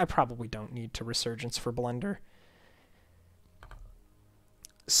 you know what? I probably don't need to Resurgence for Blender.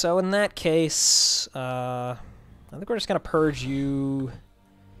 So in that case, I think we're just gonna purge you,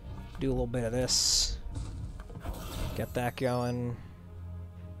 do a little bit of this, get that going.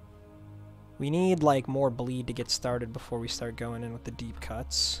 We need, like, more bleed to get started before we start going in with the deep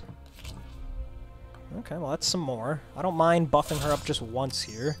cuts. Okay, well, that's some more. I don't mind buffing her up just once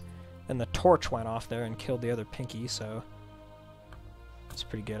here. And the torch went off there and killed the other Pinky, so it's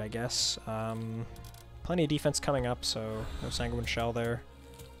pretty good, I guess. Plenty of defense coming up, so no Sanguine Shell there.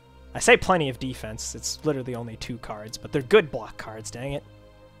 I say plenty of defense. It's literally only 2 cards, but they're good block cards, dang it.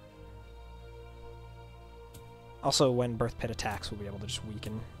 Also, when Birth Pit attacks, we'll be able to just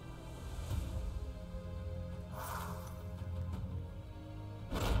weaken.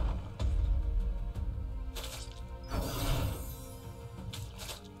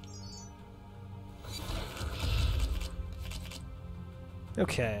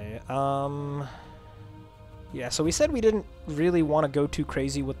 Okay, yeah, so we said we didn't really want to go too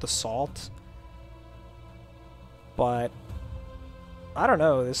crazy with the salt, but I don't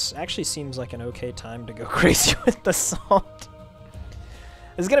know, this actually seems like an okay time to go crazy with the salt.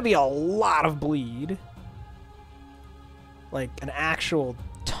 There's gonna be a lot of bleed, like an actual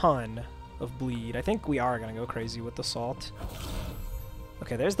ton of bleed. I think we are gonna go crazy with the salt.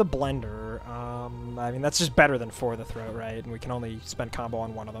 Okay, there's the Blender. I mean, that's just better than For the Throat, right? And we can only spend combo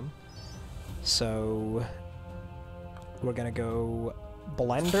on one of them. So we're gonna go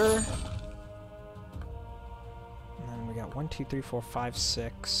Blender. And then we got 1, 2, 3, 4, 5,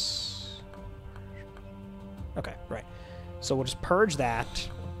 6. Okay, right. So we'll just purge that.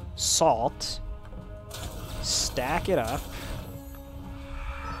 Salt. Stack it up.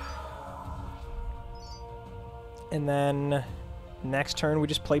 And then next turn, we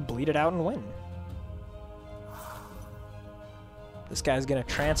just play Bleed It Out and win. This guy's gonna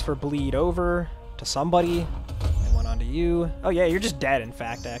transfer Bleed over to somebody. And one onto you. Oh yeah, you're just dead, in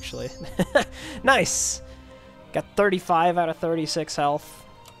fact, actually. Nice! Got 35 out of 36 health.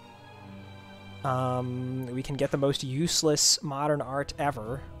 We can get the most useless modern art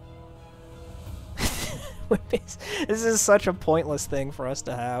ever. This is such a pointless thing for us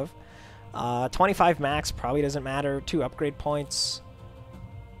to have. 25 max probably doesn't matter. 2 upgrade points.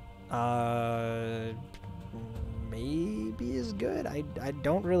 Maybe is good. I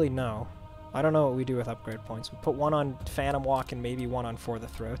don't really know. I don't know what we do with upgrade points. We put 1 on Phantom Walk and maybe 1 on For the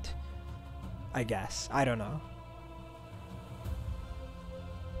Throat. I guess. I don't know.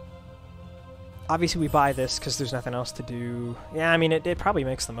 Obviously we buy this because there's nothing else to do. Yeah, I mean, it probably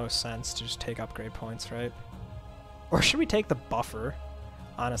makes the most sense to just take upgrade points, right? Or should we take the buffer?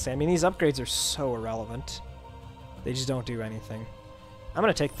 Honestly, I mean, these upgrades are so irrelevant. They just don't do anything. I'm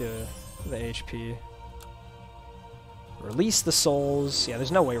gonna take the HP. Release the souls. Yeah,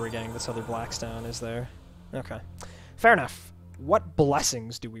 there's no way we're getting this other Blackstone, is there? Okay. Fair enough. What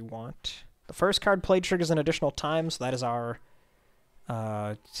blessings do we want? The first card played triggers an additional time, so that is our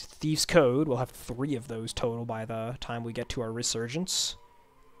Thieves' Code. We'll have 3 of those total by the time we get to our Resurgence.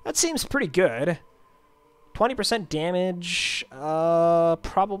 That seems pretty good. 20% damage,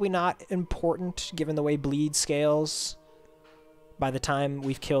 probably not important given the way bleed scales. By the time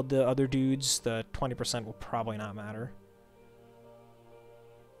we've killed the other dudes, the 20% will probably not matter.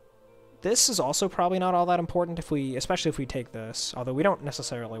 This is also probably not all that important especially if we take this, although we don't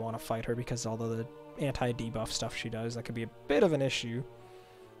necessarily want to fight her because although the anti-debuff stuff she does, that could be a bit of an issue.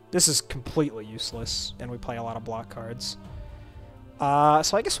 This is completely useless, and we play a lot of block cards.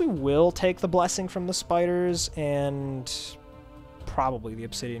 So I guess we will take the Blessing from the spiders and probably the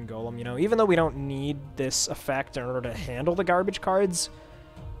Obsidian Golem, you know. Even though we don't need this effect in order to handle the garbage cards,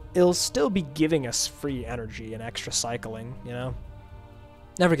 it'll still be giving us free energy and extra cycling, you know.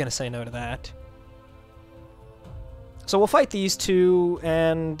 Never gonna say no to that. So we'll fight these 2,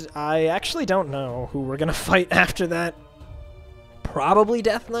 and I actually don't know who we're gonna fight after that. Probably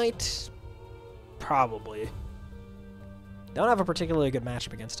Death Knight? Probably. Don't have a particularly good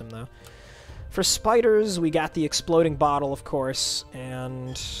matchup against him, though. For spiders, we got the Exploding Bottle, of course,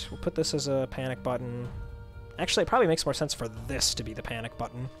 and we'll put this as a panic button. Actually, it probably makes more sense for this to be the panic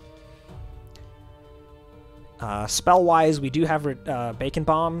button. Spell-wise, we do have Bacon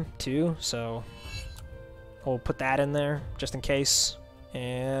Bomb, too, so we'll put that in there, just in case.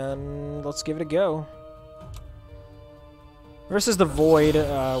 And let's give it a go. Versus the Void,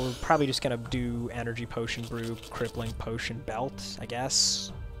 we're probably just going to do Energy Potion Brew, Crippling Potion Belt, I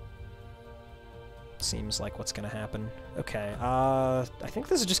guess. Seems like what's going to happen. Okay, I think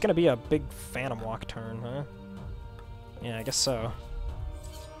this is just going to be a big Phantom Walk turn, huh? Yeah, I guess so.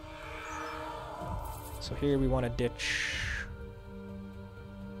 So here we want to ditch...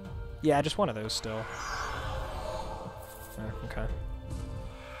 Yeah, just one of those still. Okay.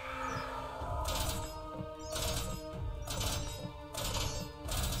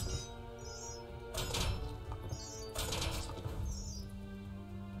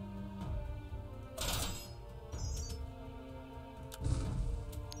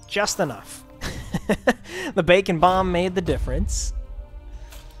 Just enough. The Bacon Bomb made the difference.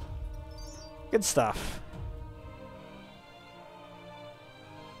 Good stuff.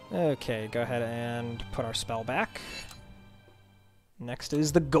 Okay, go ahead and put our spell back. Next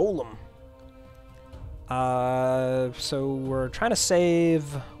is the Golem. So we're trying to save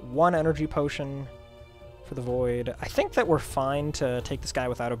 1 energy potion for the Void. I think that we're fine to take this guy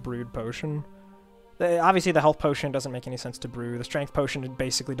without a brewed potion. Obviously, the health potion doesn't make any sense to brew. The strength potion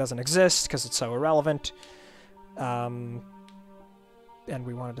basically doesn't exist because it's so irrelevant. And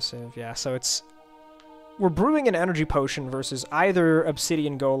we wanted to save, yeah, so it's... We're brewing an energy potion versus either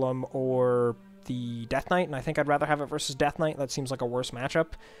Obsidian Golem or the Death Knight, and I think I'd rather have it versus Death Knight. That seems like a worse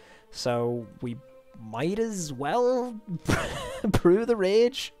matchup. So we might as well brew the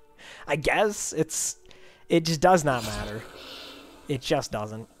Rage. I guess it just does not matter. It just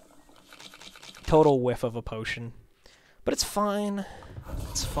doesn't. Total whiff of a potion. But it's fine.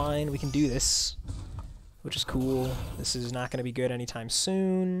 It's fine. We can do this, which is cool. This is not going to be good anytime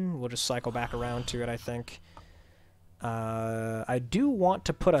soon. We'll just cycle back around to it, I think. I do want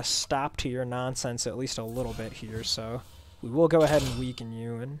to put a stop to your nonsense at least a little bit here, so we will go ahead and weaken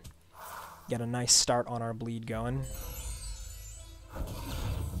you and get a nice start on our bleed going.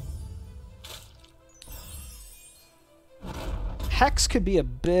 Hex could be a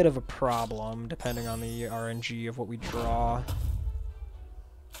bit of a problem, depending on the RNG of what we draw.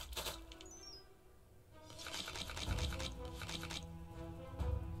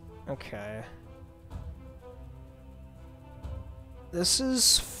 Okay. This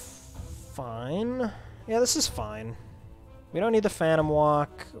is fine. Yeah, this is fine. We don't need the Phantom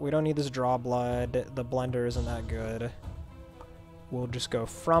Walk. We don't need this Draw Blood. The Blender isn't that good. We'll just go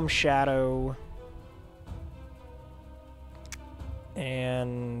from Shadow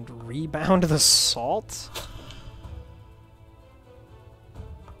and rebound the Salt.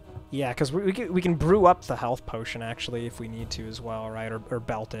 Yeah, because we can brew up the health potion, actually, if we need to as well, right? Or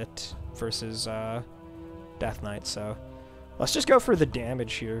belt it versus Death Knight, so... Let's just go for the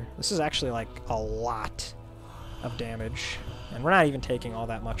damage here. This is actually, like, a lot of damage. And we're not even taking all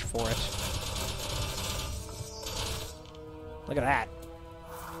that much for it. Look at that.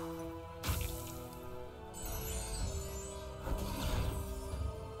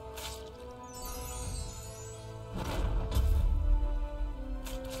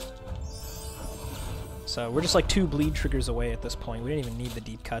 So we're just like 2 bleed triggers away at this point. We didn't even need the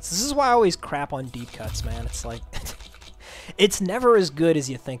deep cuts. This is why I always crap on deep cuts, man. It's like, it's never as good as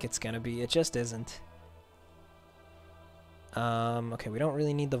you think it's gonna be. It just isn't. Okay, we don't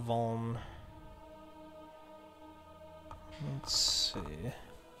really need the Vuln. Let's see.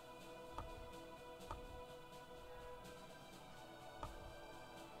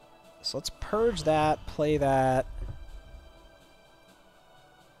 So let's purge that, play that.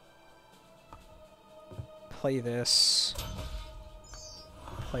 Play this.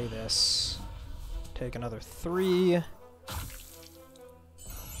 Play this. Take another 3.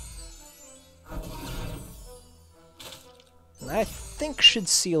 And I think should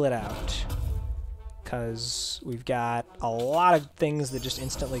seal it out. Because we've got a lot of things that just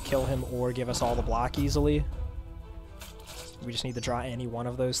instantly kill him or give us all the block easily. We just need to draw any one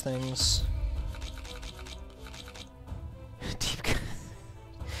of those things. Deep cut.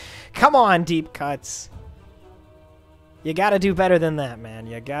 Come on, deep cuts. You gotta do better than that, man.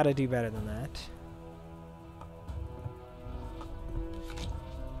 You gotta do better than that.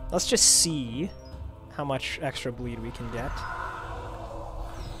 Let's just see how much extra bleed we can get.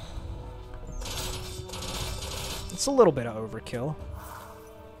 It's a little bit of overkill.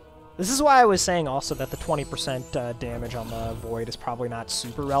 This is why I was saying also that the 20% damage on the Void is probably not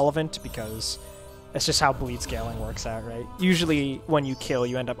super relevant, because that's just how bleed scaling works out, right? Usually when you kill,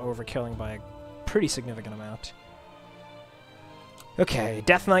 you end up overkilling by a pretty significant amount. Okay,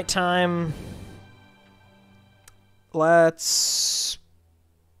 Death Knight time. Let's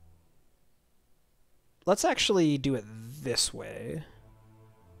actually do it this way.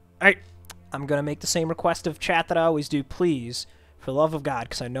 Alright, I'm gonna make the same request of chat that I always do. Please, for the love of God,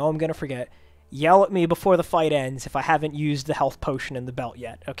 because I know I'm gonna forget, yell at me before the fight ends if I haven't used the health potion in the belt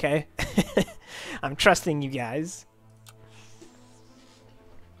yet, okay? I'm trusting you guys.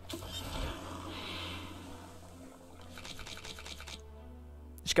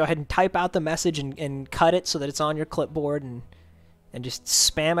 Just go ahead and type out the message and cut it so that it's on your clipboard, and just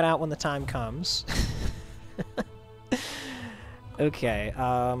spam it out when the time comes. Okay,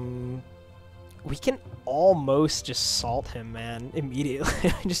 we can almost just salt him, man,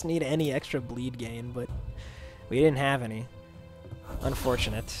 immediately. We just need any extra bleed gain, but we didn't have any.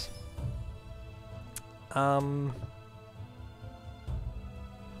 Unfortunate. I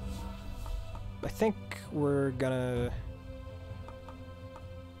think we're gonna...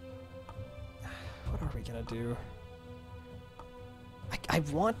 What are we gonna do? I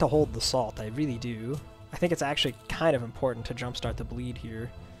want to hold the salt, I really do. I think it's actually kind of important to jumpstart the bleed here.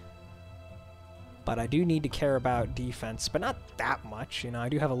 But I do need to care about defense, but not that much, you know. I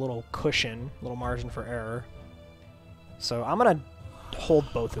do have a little cushion, a little margin for error. So I'm gonna hold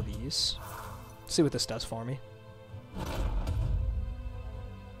both of these. See what this does for me.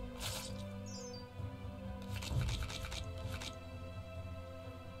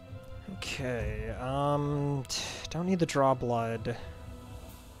 Okay, don't need the draw blood.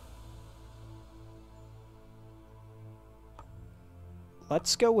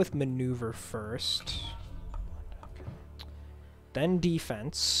 Let's go with maneuver first. Then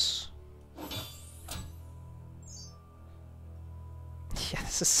defense. Yeah,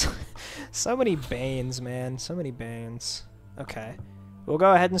 this is so many Banes, man. So many Banes. Okay. We'll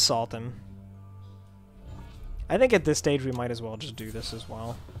go ahead and salt him. I think at this stage we might as well just do this as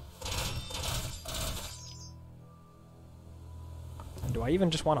well. Do I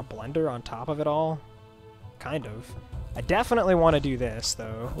even just want a blender on top of it all? Kind of. I definitely want to do this,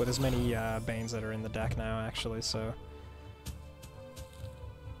 though, with as many Banes that are in the deck now, actually, so...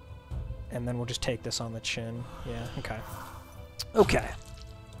 And then we'll just take this on the chin. Yeah, okay. Okay.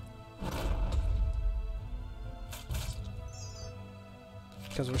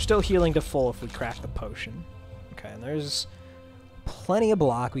 Because we're still healing to full if we crack the potion. Okay, and there's plenty of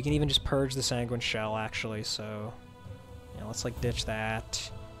block. We can even just purge the Sanguine Shell, actually, so... You know, let's, like, ditch that.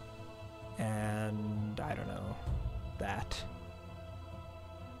 And... I don't know. That.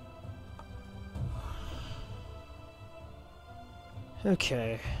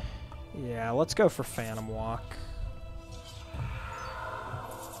 Okay. Yeah, let's go for Phantom Walk.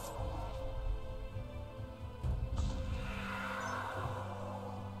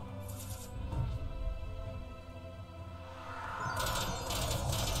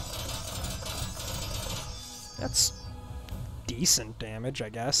 That's decent damage, I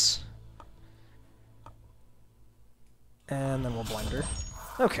guess. And then we'll blender.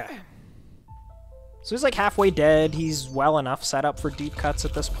 Okay. So he's like halfway dead. He's well enough set up for deep cuts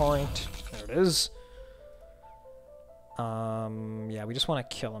at this point. There it is. Yeah, we just want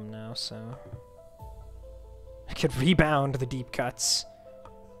to kill him now, so... I could rebound the deep cuts.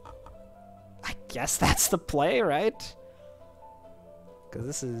 guess that's the play, right? Because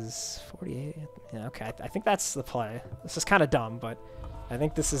this is 48. Yeah, okay. I think that's the play. This is kind of dumb, but I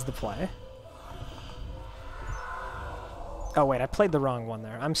think this is the play. Oh, wait. I played the wrong one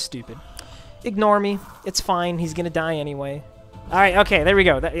there. I'm stupid. Ignore me. It's fine. He's going to die anyway. All right. Okay. There we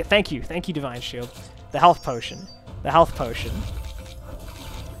go. Thank you. Thank you, Divine Shield. The health potion. The health potion.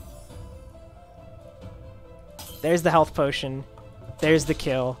 There's the health potion. There's the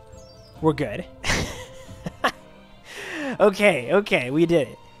kill. We're good. Okay, okay, we did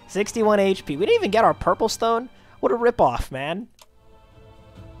it. 61 HP. We didn't even get our purple stone. What a ripoff, man.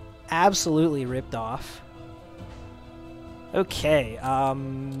 Absolutely ripped off. Okay,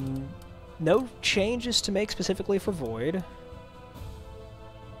 no changes to make specifically for Void.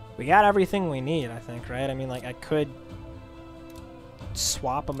 We got everything we need, I think, right? I mean, like, I could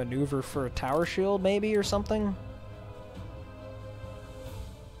swap a maneuver for a tower shield, maybe, or something.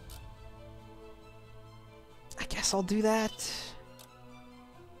 I guess I'll do that.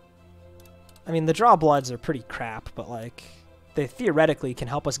 I mean, the draw bloods are pretty crap, but, like, they theoretically can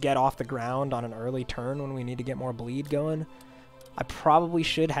help us get off the ground on an early turn when we need to get more bleed going. I probably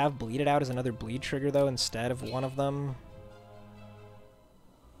should have bleeded out as another bleed trigger, though, instead of one of them.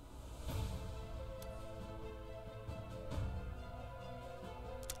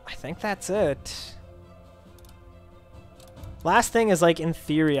 I think that's it. Last thing is, like, in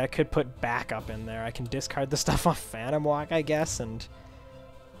theory, I could put backup in there. I can discard the stuff off Phantom Walk, I guess, and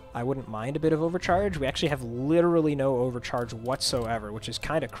I wouldn't mind a bit of overcharge. We actually have literally no overcharge whatsoever, which is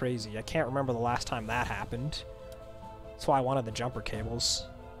kind of crazy. I can't remember the last time that happened. That's why I wanted the jumper cables.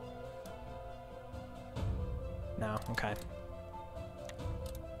 No, okay.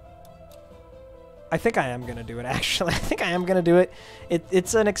 I think I am going to do it, actually. I think I am going to do it.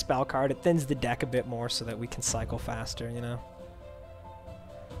 It's an Expel card. It thins the deck a bit more so that we can cycle faster, you know?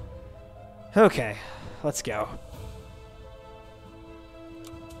 Okay, let's go.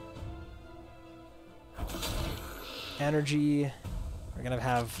 Energy. We're going to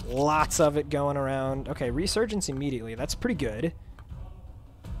have lots of it going around. Okay, Resurgence immediately. That's pretty good.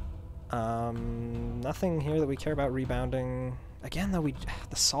 Nothing here that we care about rebounding. Again, though,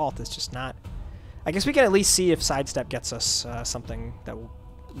 the Salt is just not... I guess we can at least see if Sidestep gets us something that will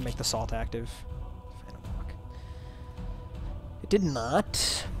make the Salt active. Phantom Walk. It did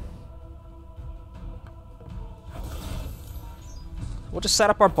not. We'll just set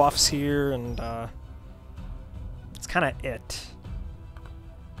up our buffs here, and it's kind of it.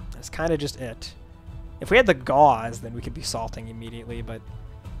 That's kind of just it. If we had the Gauze, then we could be salting immediately, but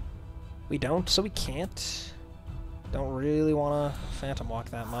we don't, so we can't. Don't really want to Phantom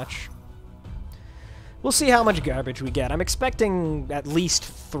Walk that much. We'll see how much garbage we get. I'm expecting at least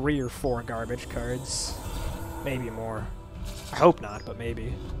 3 or 4 garbage cards. Maybe more. I hope not, but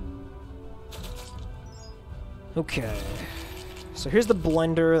maybe. Okay. So here's the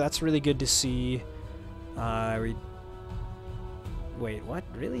Blender. That's really good to see. Wait, what?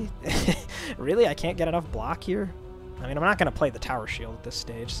 Really? Really? I can't get enough block here? I mean, I'm not going to play the Tower Shield at this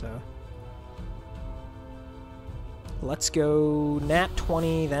stage, so... Let's go Nat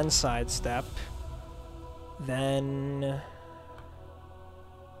 20, then Sidestep. Then...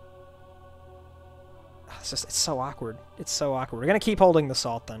 It's so awkward. It's so awkward. We're going to keep holding the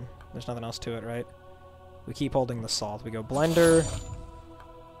Salt, then. There's nothing else to it, right? We keep holding the Salt. We go Blender.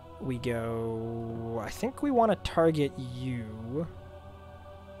 We go... I think we want to target you.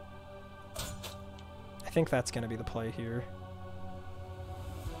 I think that's going to be the play here.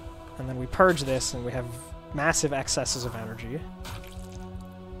 And then we purge this, and we have massive excesses of energy.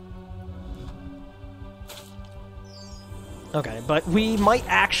 Okay, but we might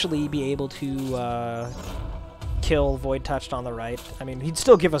actually be able to kill Void Touched on the right. I mean, he'd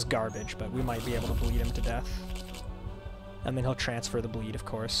still give us garbage, but we might be able to bleed him to death. And then he'll transfer the bleed, of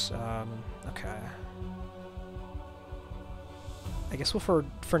course. Okay. I guess we'll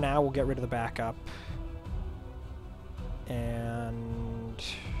for now we'll get rid of the backup. And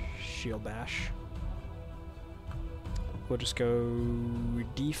Shield Bash. We'll just go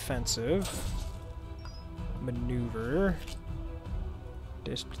defensive. Maneuver.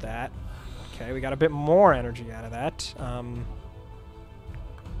 Disc that. Okay, we got a bit more energy out of that.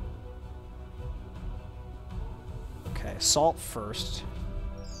 Okay, Salt first.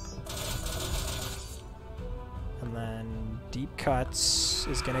 And then Deep Cuts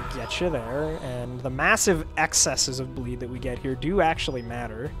is going to get you there. And the massive excesses of bleed that we get here do actually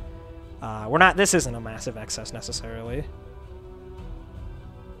matter. This isn't a massive excess necessarily.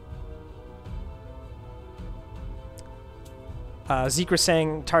 Zeke was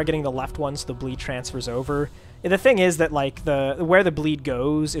saying targeting the left one so the bleed transfers over. The thing is that, like, where the bleed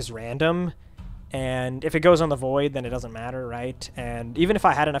goes is random, And if it goes on the Void, then it doesn't matter, right? And even if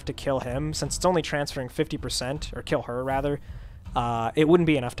I had enough to kill him, since it's only transferring 50%, or kill her, rather, it wouldn't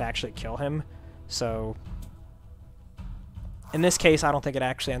be enough to actually kill him. So, in this case, I don't think it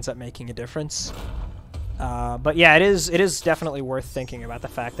actually ends up making a difference. But yeah, it is definitely worth thinking about the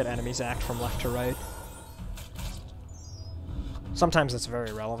fact that enemies act from left to right. Sometimes it's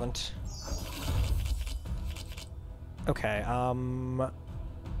very relevant. Okay,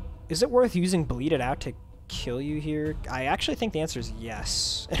 is it worth using Bleed It Out to kill you here? I actually think the answer is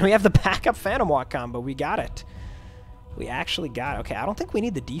yes. And we have the backup Phantom Walk combo. We got it. We actually got it. Okay, I don't think we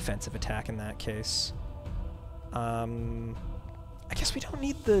need the defensive attack in that case. I guess we don't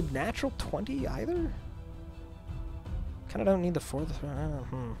need the natural 20 either? Kind of don't need the fourth.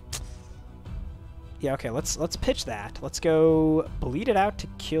 Yeah, okay, let's pitch that. Let's go Bleed It Out to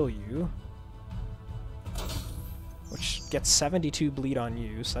kill you. Which gets 72 bleed on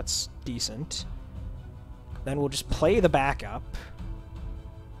you, so that's decent. Then we'll just play the backup.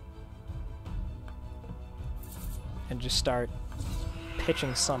 And just start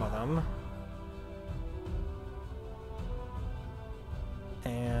pitching some of them.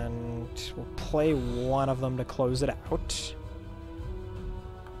 And we'll play one of them to close it out.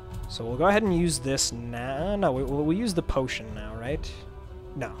 So we'll go ahead and use this now. No, we'll use the potion now, right?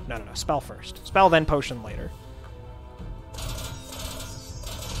 No. Spell first. Spell, then potion later.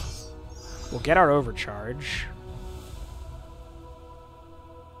 We'll get our overcharge.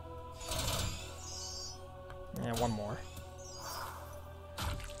 And one more.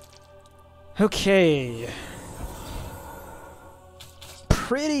 Okay.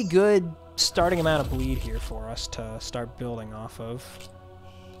 Pretty good starting amount of bleed here for us to start building off of.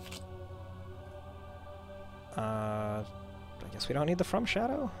 I guess we don't need the From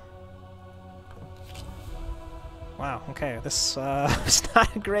Shadow? Wow, okay, this is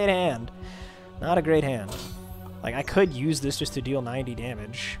not a great hand. Not a great hand. Like, I could use this just to deal 90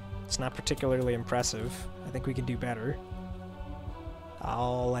 damage. It's not particularly impressive. I think we can do better.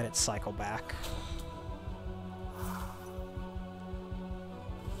 I'll let it cycle back.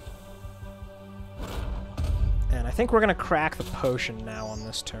 And I think we're gonna crack the potion now on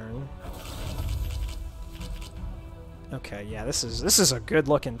this turn. Okay, yeah, this is a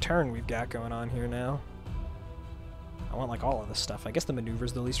good-looking turn we've got going on here now. I want, like, all of this stuff. I guess the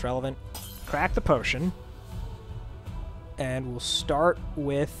maneuver's the least relevant. Crack the potion. And we'll start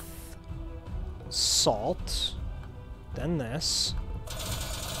with salt. Then this.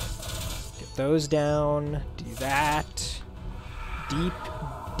 Get those down. Do that. Deep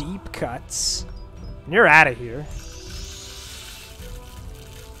cuts. And you're out of here.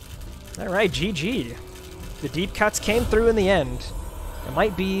 Alright, GG. The deep cuts came through in the end. It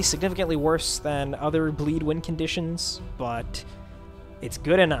might be significantly worse than other bleed win conditions, but it's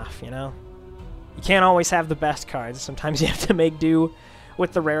good enough, you know? You can't always have the best cards. Sometimes you have to make do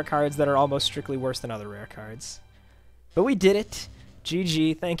with the rare cards that are almost strictly worse than other rare cards. But we did it.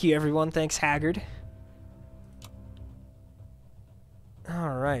 GG. Thank you, everyone. Thanks, Haggard.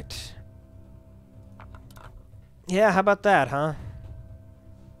 Alright. Yeah, how about that, huh?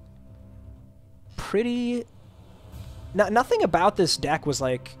 Pretty... Nothing about this deck was,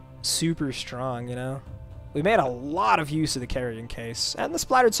 like, super strong, you know? We made a lot of use of the Carrion Case, and the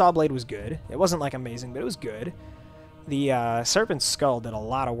Splattered Sawblade was good. It wasn't, like, amazing, but it was good. The Serpent's Skull did a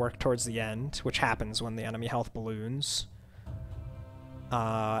lot of work towards the end, which happens when the enemy health balloons.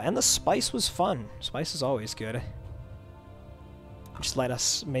 And the Spice was fun. Spice is always good. Just let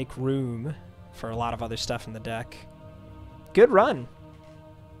us make room for a lot of other stuff in the deck. Good run!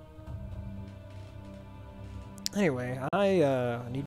 Anyway, I need